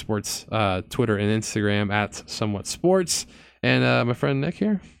on Somewhat Sports Twitter and Instagram at Somewhat Sports. And my friend Nick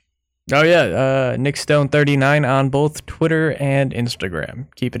here. Oh yeah, Nick Stone 39 on both Twitter and Instagram.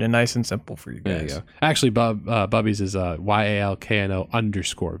 Keeping it nice and simple for you guys. There you go. Actually, Bubby's is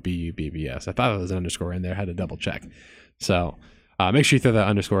YALKNO_BUBBS. I thought there was an underscore in there. I had to double check. So make sure you throw that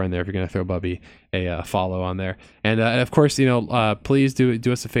underscore in there if you're going to throw Bubby a follow on there. And of course, please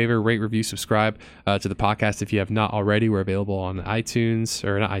do us a favor, rate, review, subscribe to the podcast if you have not already. We're available on iTunes,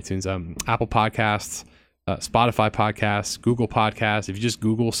 or not iTunes, Apple Podcasts, Spotify podcasts, Google podcasts. If you just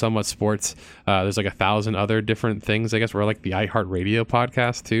Google Somewhat Sports, there's like 1,000 other different things. I guess we're like the iHeartRadio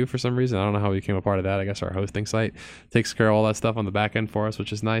podcast too for some reason. I don't know how we became a part of that. I guess our hosting site takes care of all that stuff on the back end for us,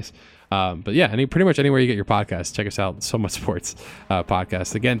 which is nice. But yeah, pretty much anywhere you get your podcasts, check us out. Somewhat Sports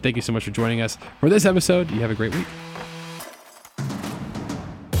podcast. Again, thank you so much for joining us for this episode. You have a great week.